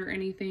shade or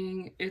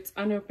anything. It's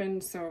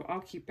unopened, so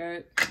I'll keep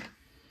it.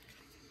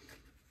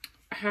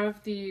 I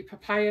have the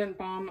Papaya and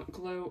Balm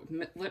Glow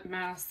Lip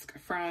Mask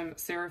from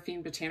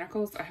Seraphine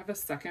Botanicals. I have a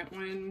second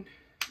one.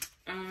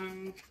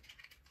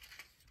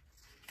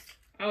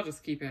 I'll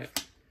just keep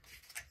it.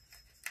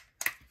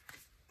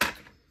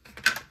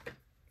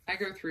 I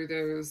go through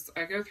those.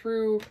 I go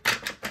through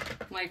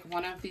like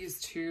one of these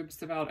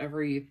tubes about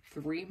every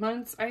 3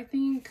 months, I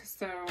think.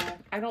 So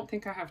I don't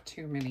think I have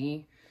too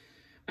many.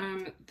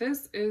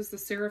 This is the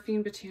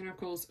Seraphine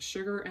Botanicals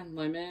Sugar and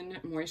Lemon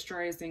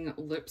Moisturizing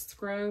Lip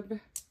Scrub.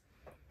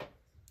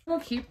 I'll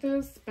keep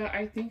this, but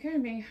I think I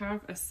may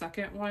have a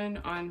second one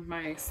on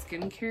my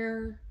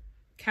skincare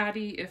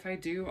caddy. If I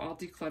do, I'll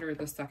declutter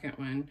the second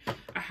one.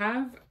 I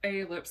have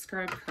a lip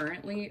scrub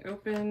currently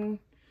open.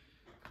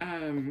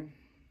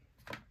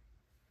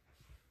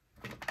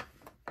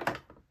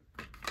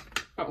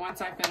 But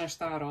once I finish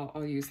that,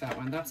 I'll use that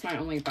one. That's my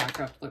only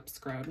backup lip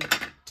scrub,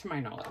 to my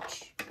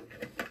knowledge.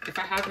 If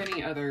I have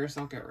any others,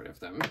 I'll get rid of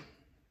them.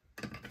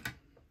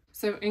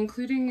 So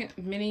including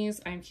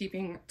minis, I'm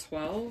keeping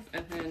 12,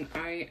 and then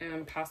I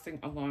am passing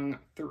along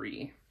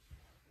 3.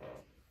 All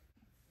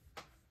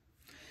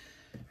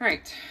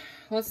right,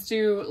 let's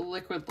do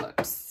liquid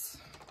lips.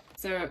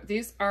 So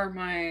these are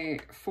my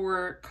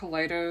 4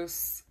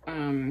 Kaleidos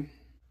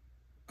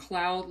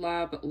Cloud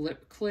Lab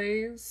Lip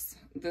Clays.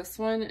 This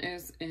one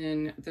is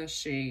in the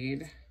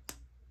shade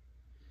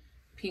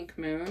Pink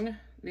Moon.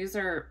 These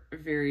are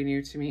very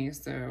new to me,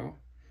 so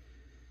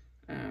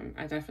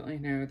I definitely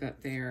know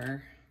that they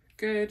are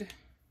good.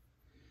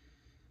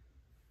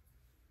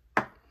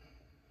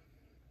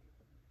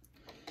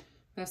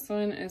 This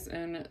one is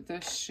in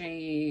the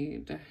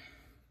shade,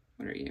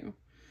 what are you?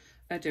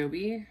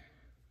 Adobe.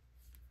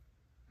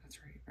 That's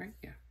right?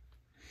 Yeah.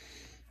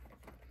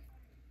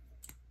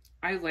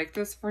 I like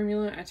this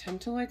formula. I tend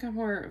to like a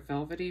more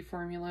velvety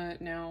formula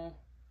now.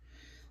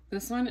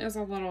 This one is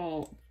a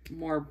little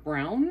more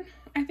brown,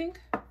 I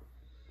think,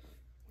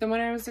 than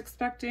what I was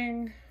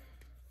expecting.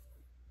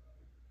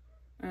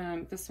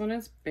 This one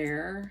is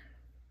Bare.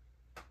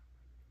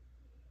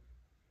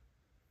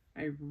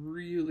 I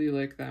really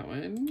like that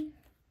one.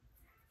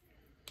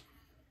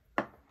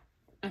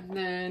 And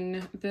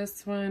then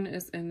this one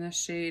is in the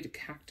shade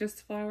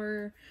Cactus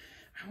Flower.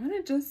 I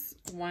wanted just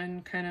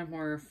one kind of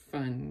more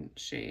fun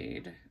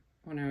shade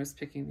when I was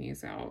picking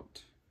these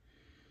out.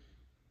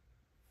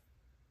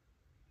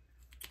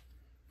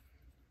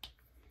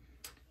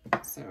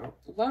 So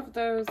love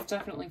those,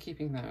 definitely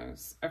keeping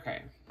those.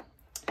 Okay.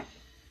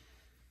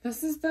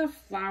 This is the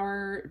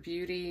Flower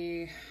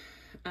Beauty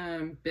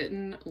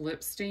Bitten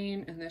Lip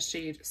Stain in the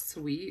shade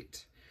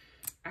Sweet.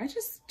 I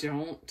just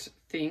don't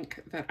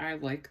think that I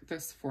like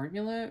this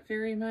formula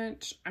very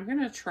much. I'm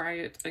gonna try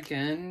it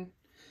again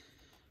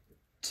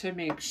to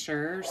make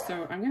sure.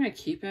 So I'm gonna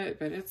keep it,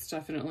 but it's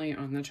definitely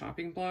on the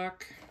chopping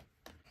block.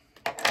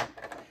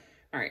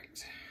 All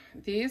right.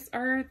 These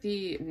are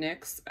the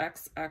NYX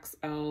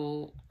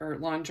XXL or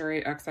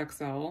Lingerie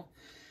XXL.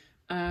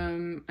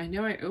 I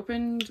know I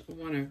opened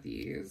one of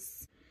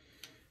these.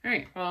 All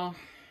right, well,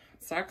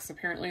 sucks.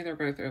 Apparently they're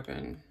both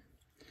open.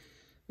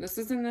 This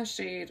is in the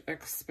shade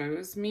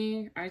Expose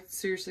Me. I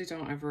seriously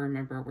don't ever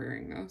remember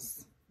wearing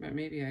this, but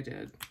maybe I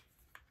did.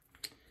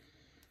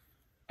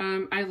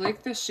 I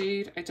like the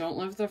shade. I don't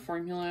love the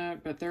formula,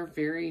 but they're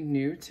very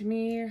new to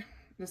me.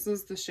 This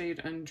is the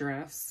shade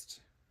Undressed.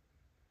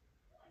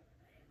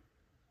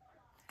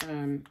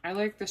 I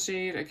like the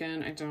shade.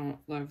 Again, I don't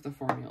love the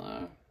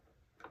formula.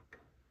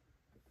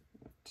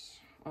 But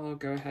I'll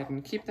go ahead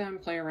and keep them,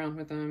 play around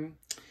with them.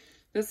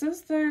 This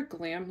is the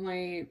Glam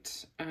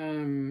Light, I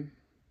don't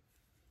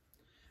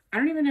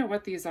even know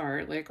what these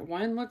are. Like,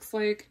 one looks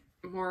like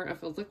more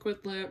of a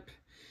liquid lip.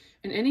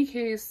 In any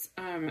case,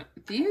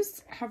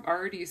 these have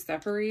already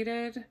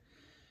separated.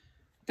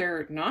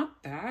 They're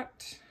not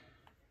that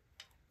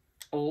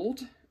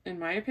old, in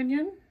my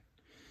opinion.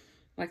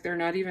 Like, they're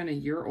not even a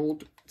year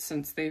old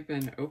since they've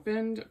been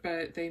opened,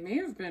 but they may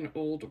have been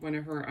old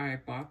whenever I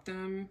bought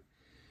them.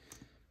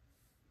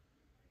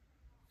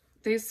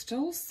 They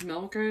still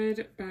smell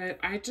good, but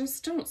I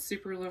just don't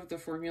super love the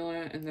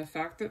formula, and the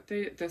fact that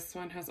this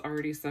one has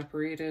already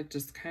separated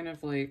just kind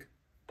of like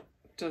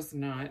does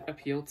not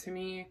appeal to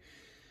me.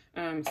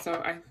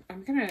 So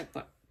I'm gonna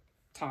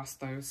toss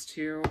those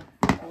two.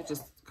 We'll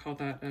just call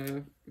that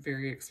a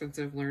very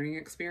expensive learning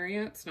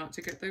experience not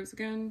to get those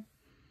again.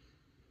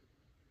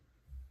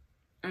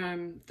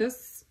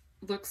 This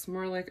looks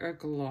more like a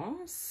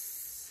gloss.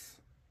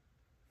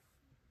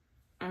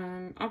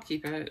 I'll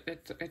keep it.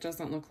 It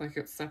doesn't look like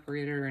it's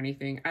separated or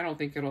anything. I don't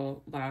think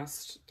it'll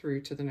last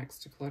through to the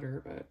next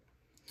declutter, but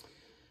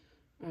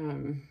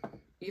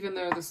even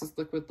though this is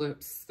liquid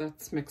lips,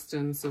 that's mixed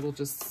in, so we'll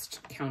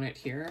just count it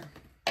here.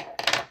 All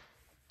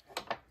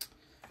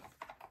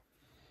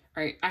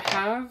right, I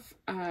have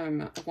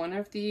one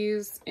of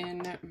these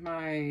in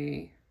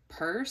my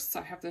purse.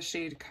 I have the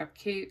shade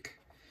Cupcake.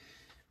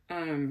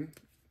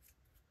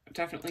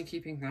 Definitely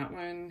keeping that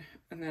one.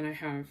 And then I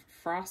have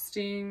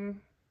Frosting.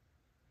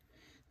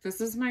 This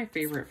is my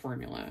favorite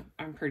formula,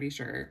 I'm pretty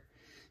sure.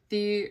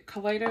 The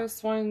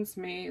Kaleidos ones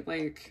may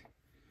like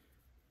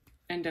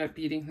end up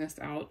beating this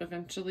out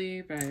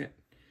eventually, but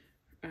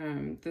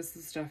this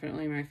is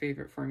definitely my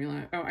favorite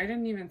formula. Oh, I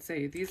didn't even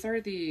say, these are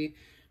the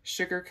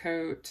Sugar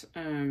Coat.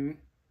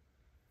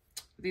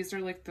 These are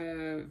like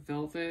the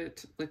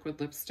Velvet Liquid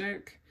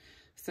Lipstick.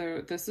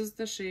 So this is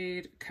the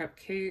shade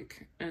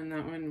Cupcake, and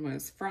that one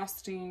was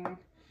Frosting.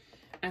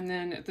 And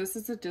then this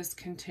is a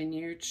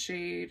discontinued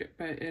shade,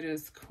 but it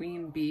is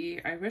Queen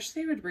Bee. I wish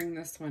they would bring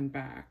this one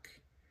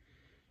back.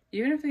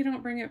 Even if they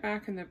don't bring it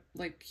back in the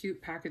like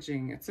cute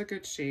packaging, it's a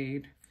good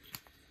shade.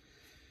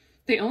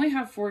 They only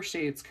have 4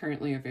 shades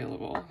currently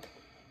available,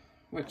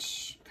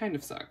 which kind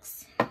of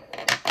sucks.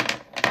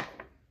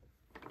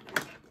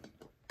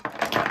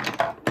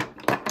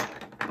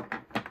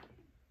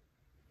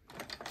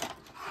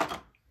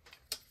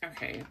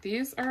 Okay,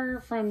 these are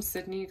from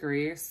Sydney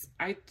Grace.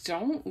 I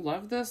don't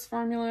love this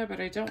formula, but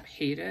I don't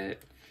hate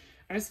it.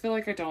 I just feel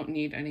like I don't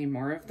need any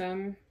more of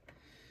them.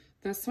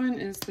 This one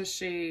is the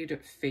shade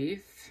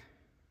Faith.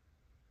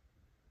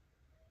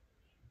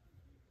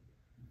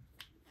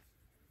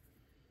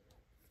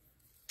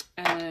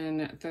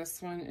 And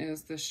this one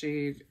is the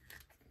shade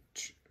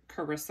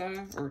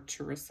Carissa or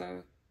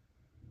Charissa.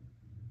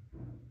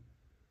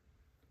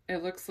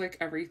 It looks like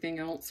everything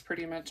else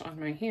pretty much on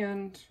my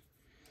hand.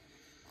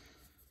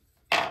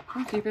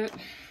 I'll keep it.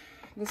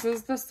 This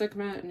is the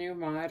Sigma New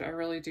Mod. I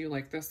really do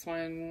like this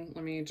one.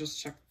 Let me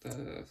just check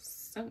the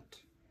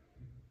scent.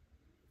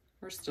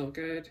 We're still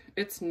good.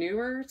 It's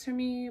newer to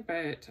me,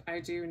 but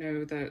I do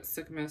know that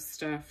Sigma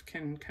stuff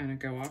can kind of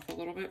go off a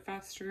little bit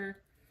faster.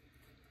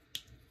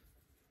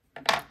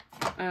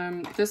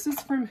 This is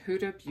from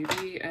Huda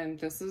Beauty, and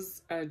this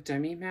is a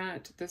demi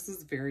matte. This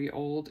is very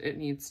old. It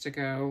needs to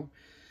go.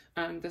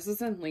 This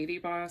is in Lady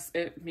Boss.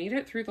 It made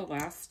it through the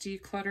last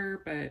declutter,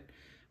 but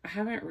I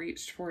haven't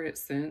reached for it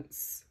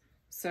since,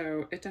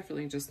 so it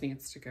definitely just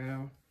needs to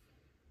go.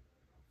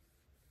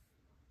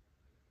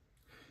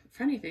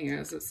 Funny thing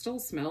is, it still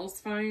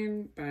smells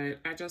fine, but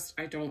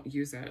I don't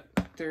use it.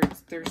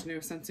 There's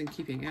no sense in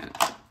keeping it.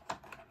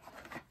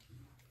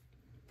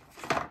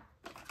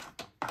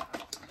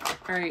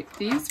 All right,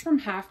 these from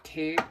Half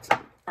Caked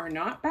are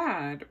not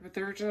bad, but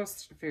they're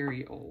just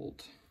very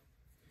old.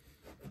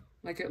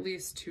 Like at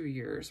least 2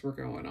 years we're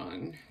going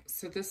on.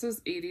 So this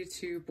is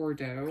 82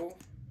 Bordeaux.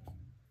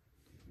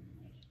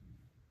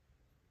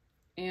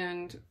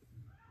 And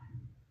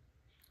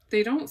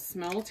they don't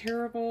smell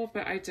terrible,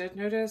 but I did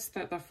notice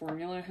that the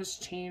formula has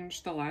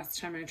changed the last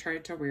time I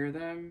tried to wear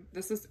them.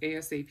 This is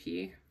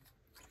ASAP.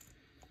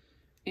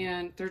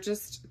 And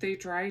they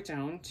dry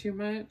down too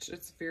much.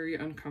 It's very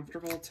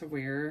uncomfortable to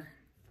wear.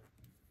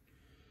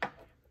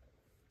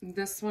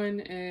 This one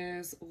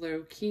is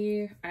Low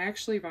Key. I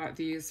actually bought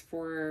these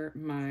for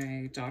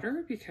my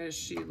daughter because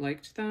she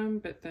liked them,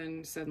 but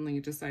then suddenly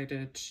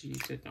decided she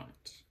did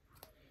not.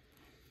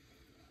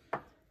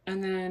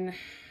 And then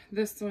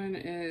this one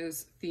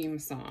is Theme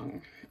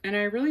Song. And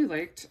I really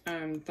liked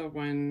the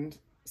one,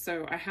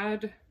 so I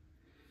had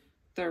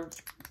the,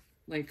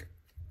 like,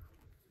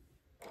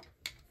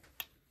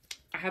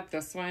 I had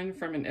this one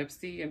from an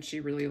Ipsy and she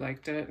really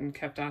liked it and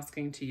kept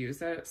asking to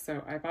use it.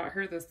 So I bought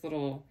her this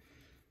little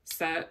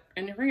set.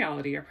 And in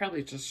reality, I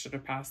probably just should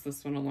have passed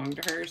this one along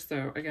to her.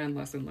 So again,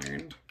 lesson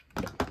learned.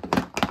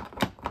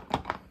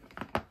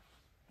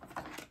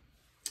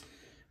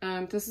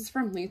 This is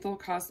from Lethal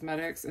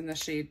Cosmetics in the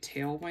shade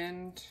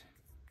Tailwind.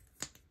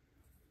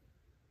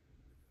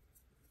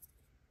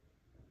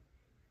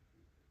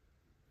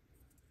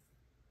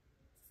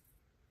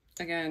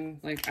 again,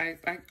 like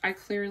I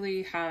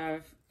clearly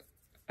have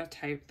a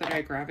type that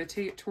I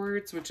gravitate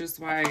towards, which is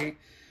why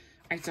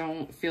I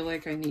don't feel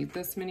like I need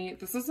this many.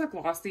 This is a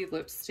glossy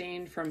lip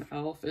stain from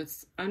e.l.f.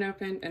 It's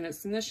unopened and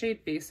it's in the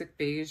shade Basic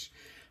Beige.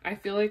 I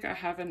feel like I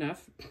have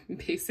enough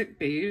Basic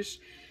Beige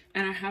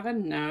and I have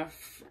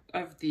enough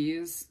of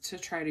these to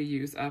try to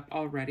use up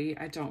already.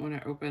 I don't want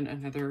to open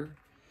another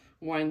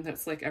one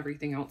that's like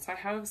everything else I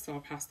have, so I'll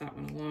pass that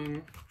one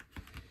along.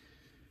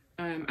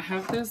 I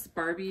have this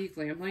Barbie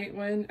Glamlight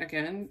one.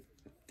 Again,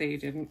 they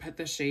didn't put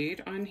the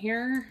shade on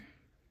here.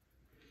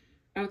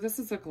 Oh, this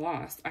is a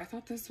gloss. I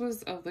thought this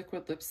was a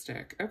liquid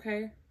lipstick.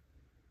 Okay.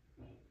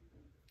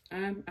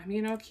 I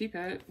mean, I'll keep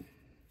it.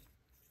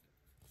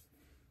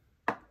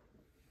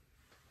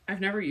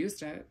 I've never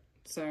used it,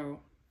 so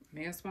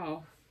may as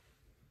well.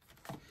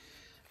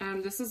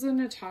 This is a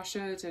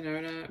Natasha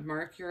Denona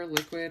Mark Your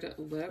Liquid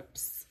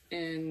Lips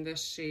in the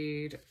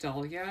shade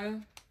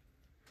Dahlia.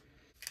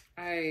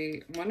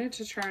 I wanted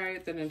to try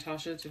the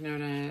Natasha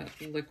Denona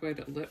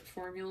liquid lip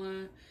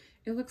formula.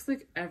 It looks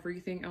like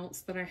everything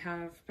else that I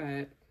have,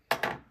 but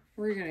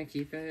we're gonna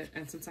keep it.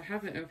 And since I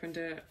haven't opened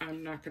it,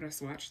 I'm not gonna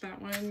swatch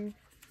that one.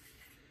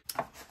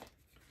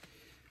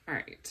 All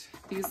right,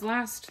 these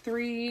last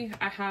three,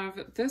 I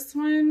have this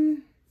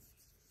one.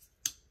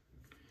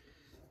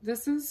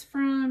 This is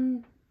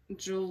from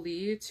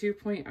Jolie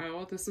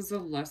 2.0. This is a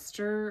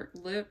luster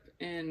lip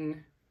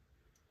in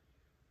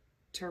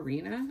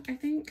Tarina, I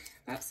think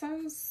that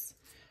says.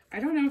 I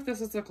don't know if this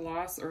is a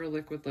gloss or a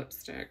liquid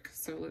lipstick,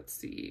 so let's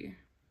see.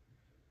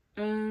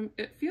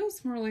 It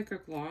feels more like a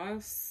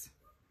gloss.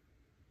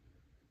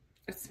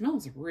 It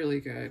smells really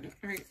good.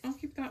 All right, I'll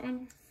keep that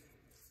one.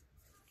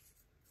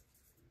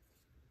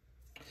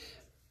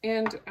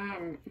 And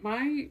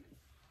my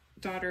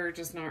daughter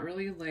does not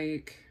really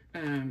like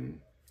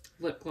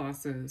lip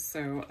glosses,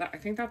 so I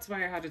think that's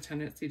why I had a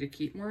tendency to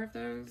keep more of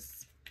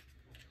those.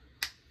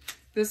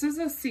 This is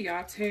a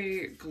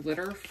Ciate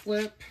Glitter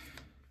Flip.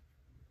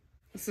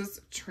 This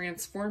is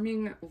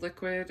Transforming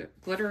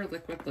Glitter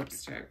Liquid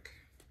Lipstick.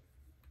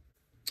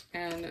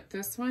 And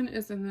this one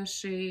is in the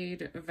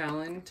shade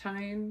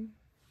Valentine.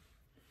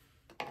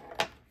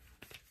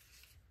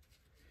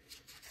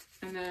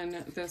 And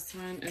then this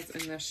one is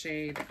in the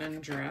shade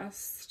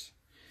Undressed.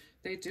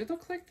 They do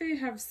look like they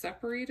have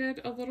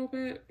separated a little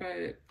bit,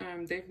 but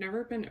they've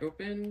never been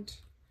opened.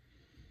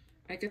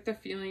 I get the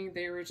feeling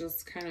they were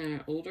just kind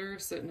of older,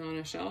 sitting on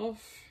a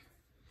shelf.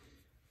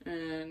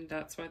 And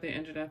that's why they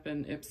ended up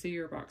in Ipsy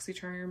or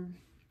BoxyCharm.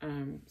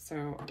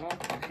 So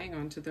I'll hang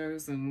on to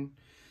those and,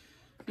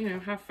 you know,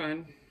 have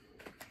fun.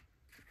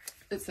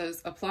 It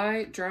says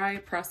apply, dry,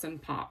 press,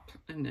 and pop,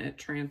 and it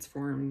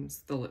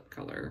transforms the lip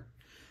color.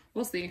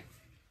 We'll see.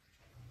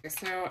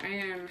 So I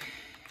am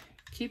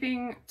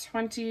keeping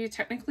 20,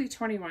 technically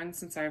 21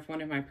 since I have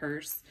one in my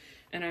purse,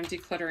 and I'm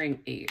decluttering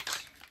 8.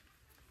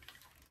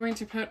 I'm going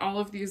to put all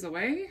of these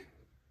away.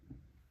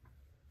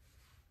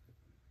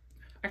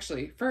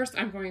 Actually, first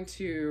I'm going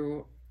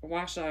to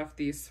wash off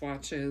these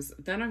swatches,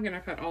 then I'm going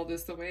to put all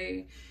this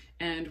away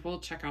and we'll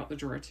check out the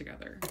drawer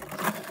together.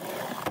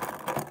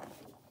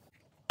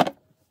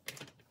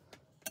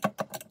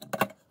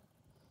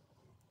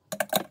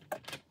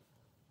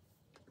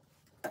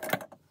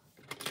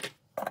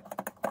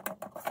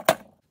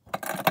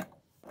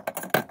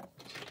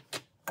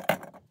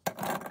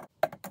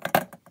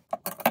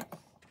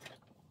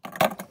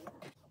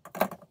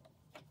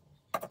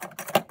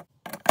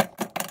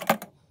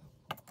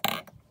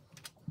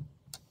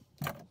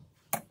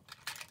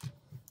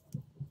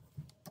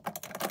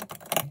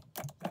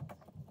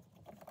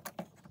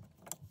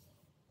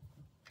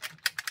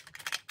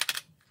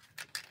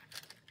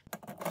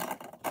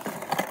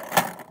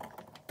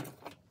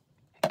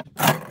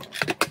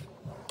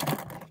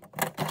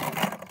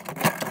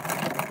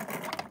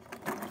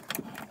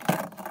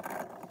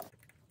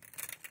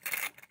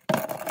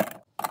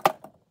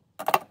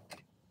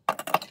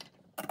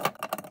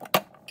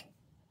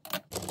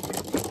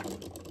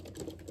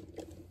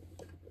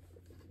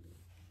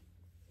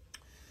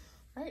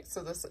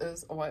 So this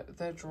is what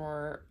the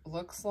drawer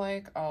looks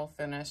like all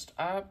finished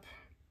up.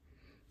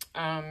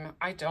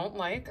 I don't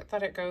like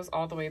that it goes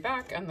all the way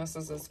back, and this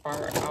is as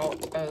far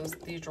out as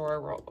the drawer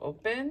will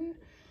open,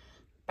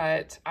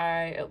 but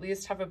I at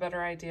least have a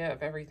better idea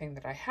of everything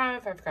that I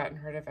have. I've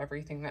gotten rid of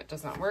everything that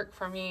doesn't work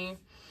for me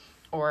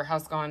or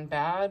has gone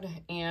bad,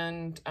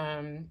 and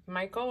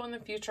my goal in the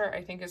future,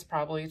 I think, is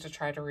probably to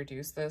try to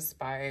reduce this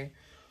by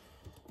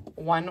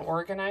 1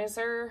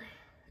 organizer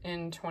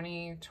in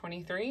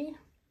 2023.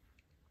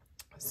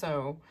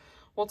 So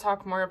we'll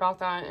talk more about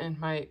that in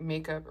my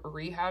makeup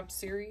rehab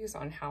series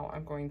on how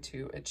I'm going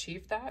to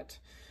achieve that.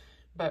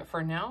 But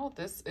for now,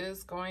 this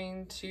is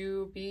going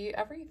to be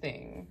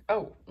everything.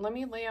 Oh, let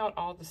me lay out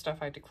all the stuff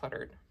I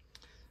decluttered.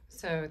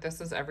 So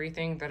this is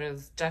everything that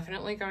is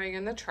definitely going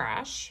in the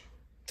trash.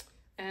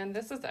 And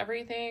this is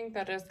everything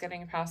that is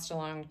getting passed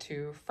along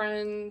to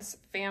friends,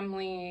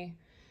 family,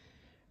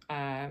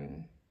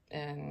 and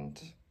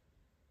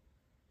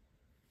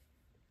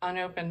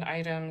unopened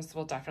items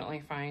will definitely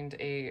find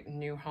a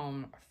new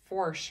home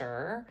for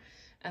sure.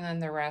 And then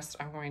the rest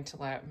I'm going to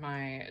let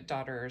my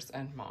daughters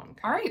and mom.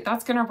 All right,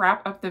 that's gonna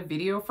wrap up the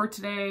video for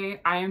today.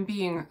 I am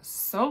being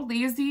so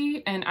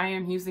lazy and I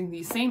am using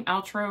the same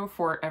outro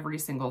for every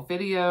single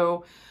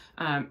video.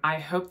 I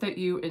hope that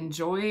you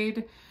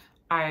enjoyed.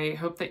 I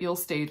hope that you'll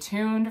stay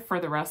tuned for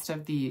the rest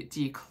of the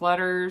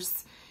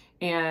declutters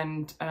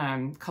and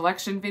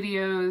collection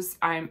videos.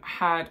 I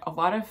had a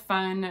lot of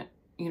fun,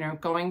 you know,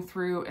 going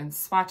through and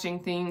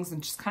swatching things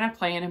and just kind of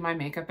playing in my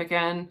makeup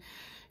again.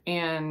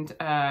 And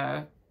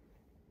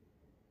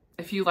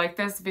if you like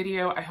this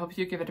video, I hope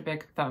you give it a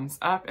big thumbs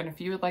up. And if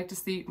you would like to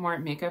see more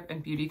makeup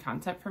and beauty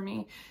content from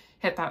me,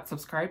 hit that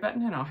subscribe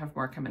button and I'll have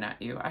more coming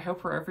at you. I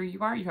hope wherever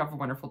you are, you have a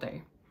wonderful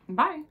day.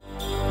 Bye.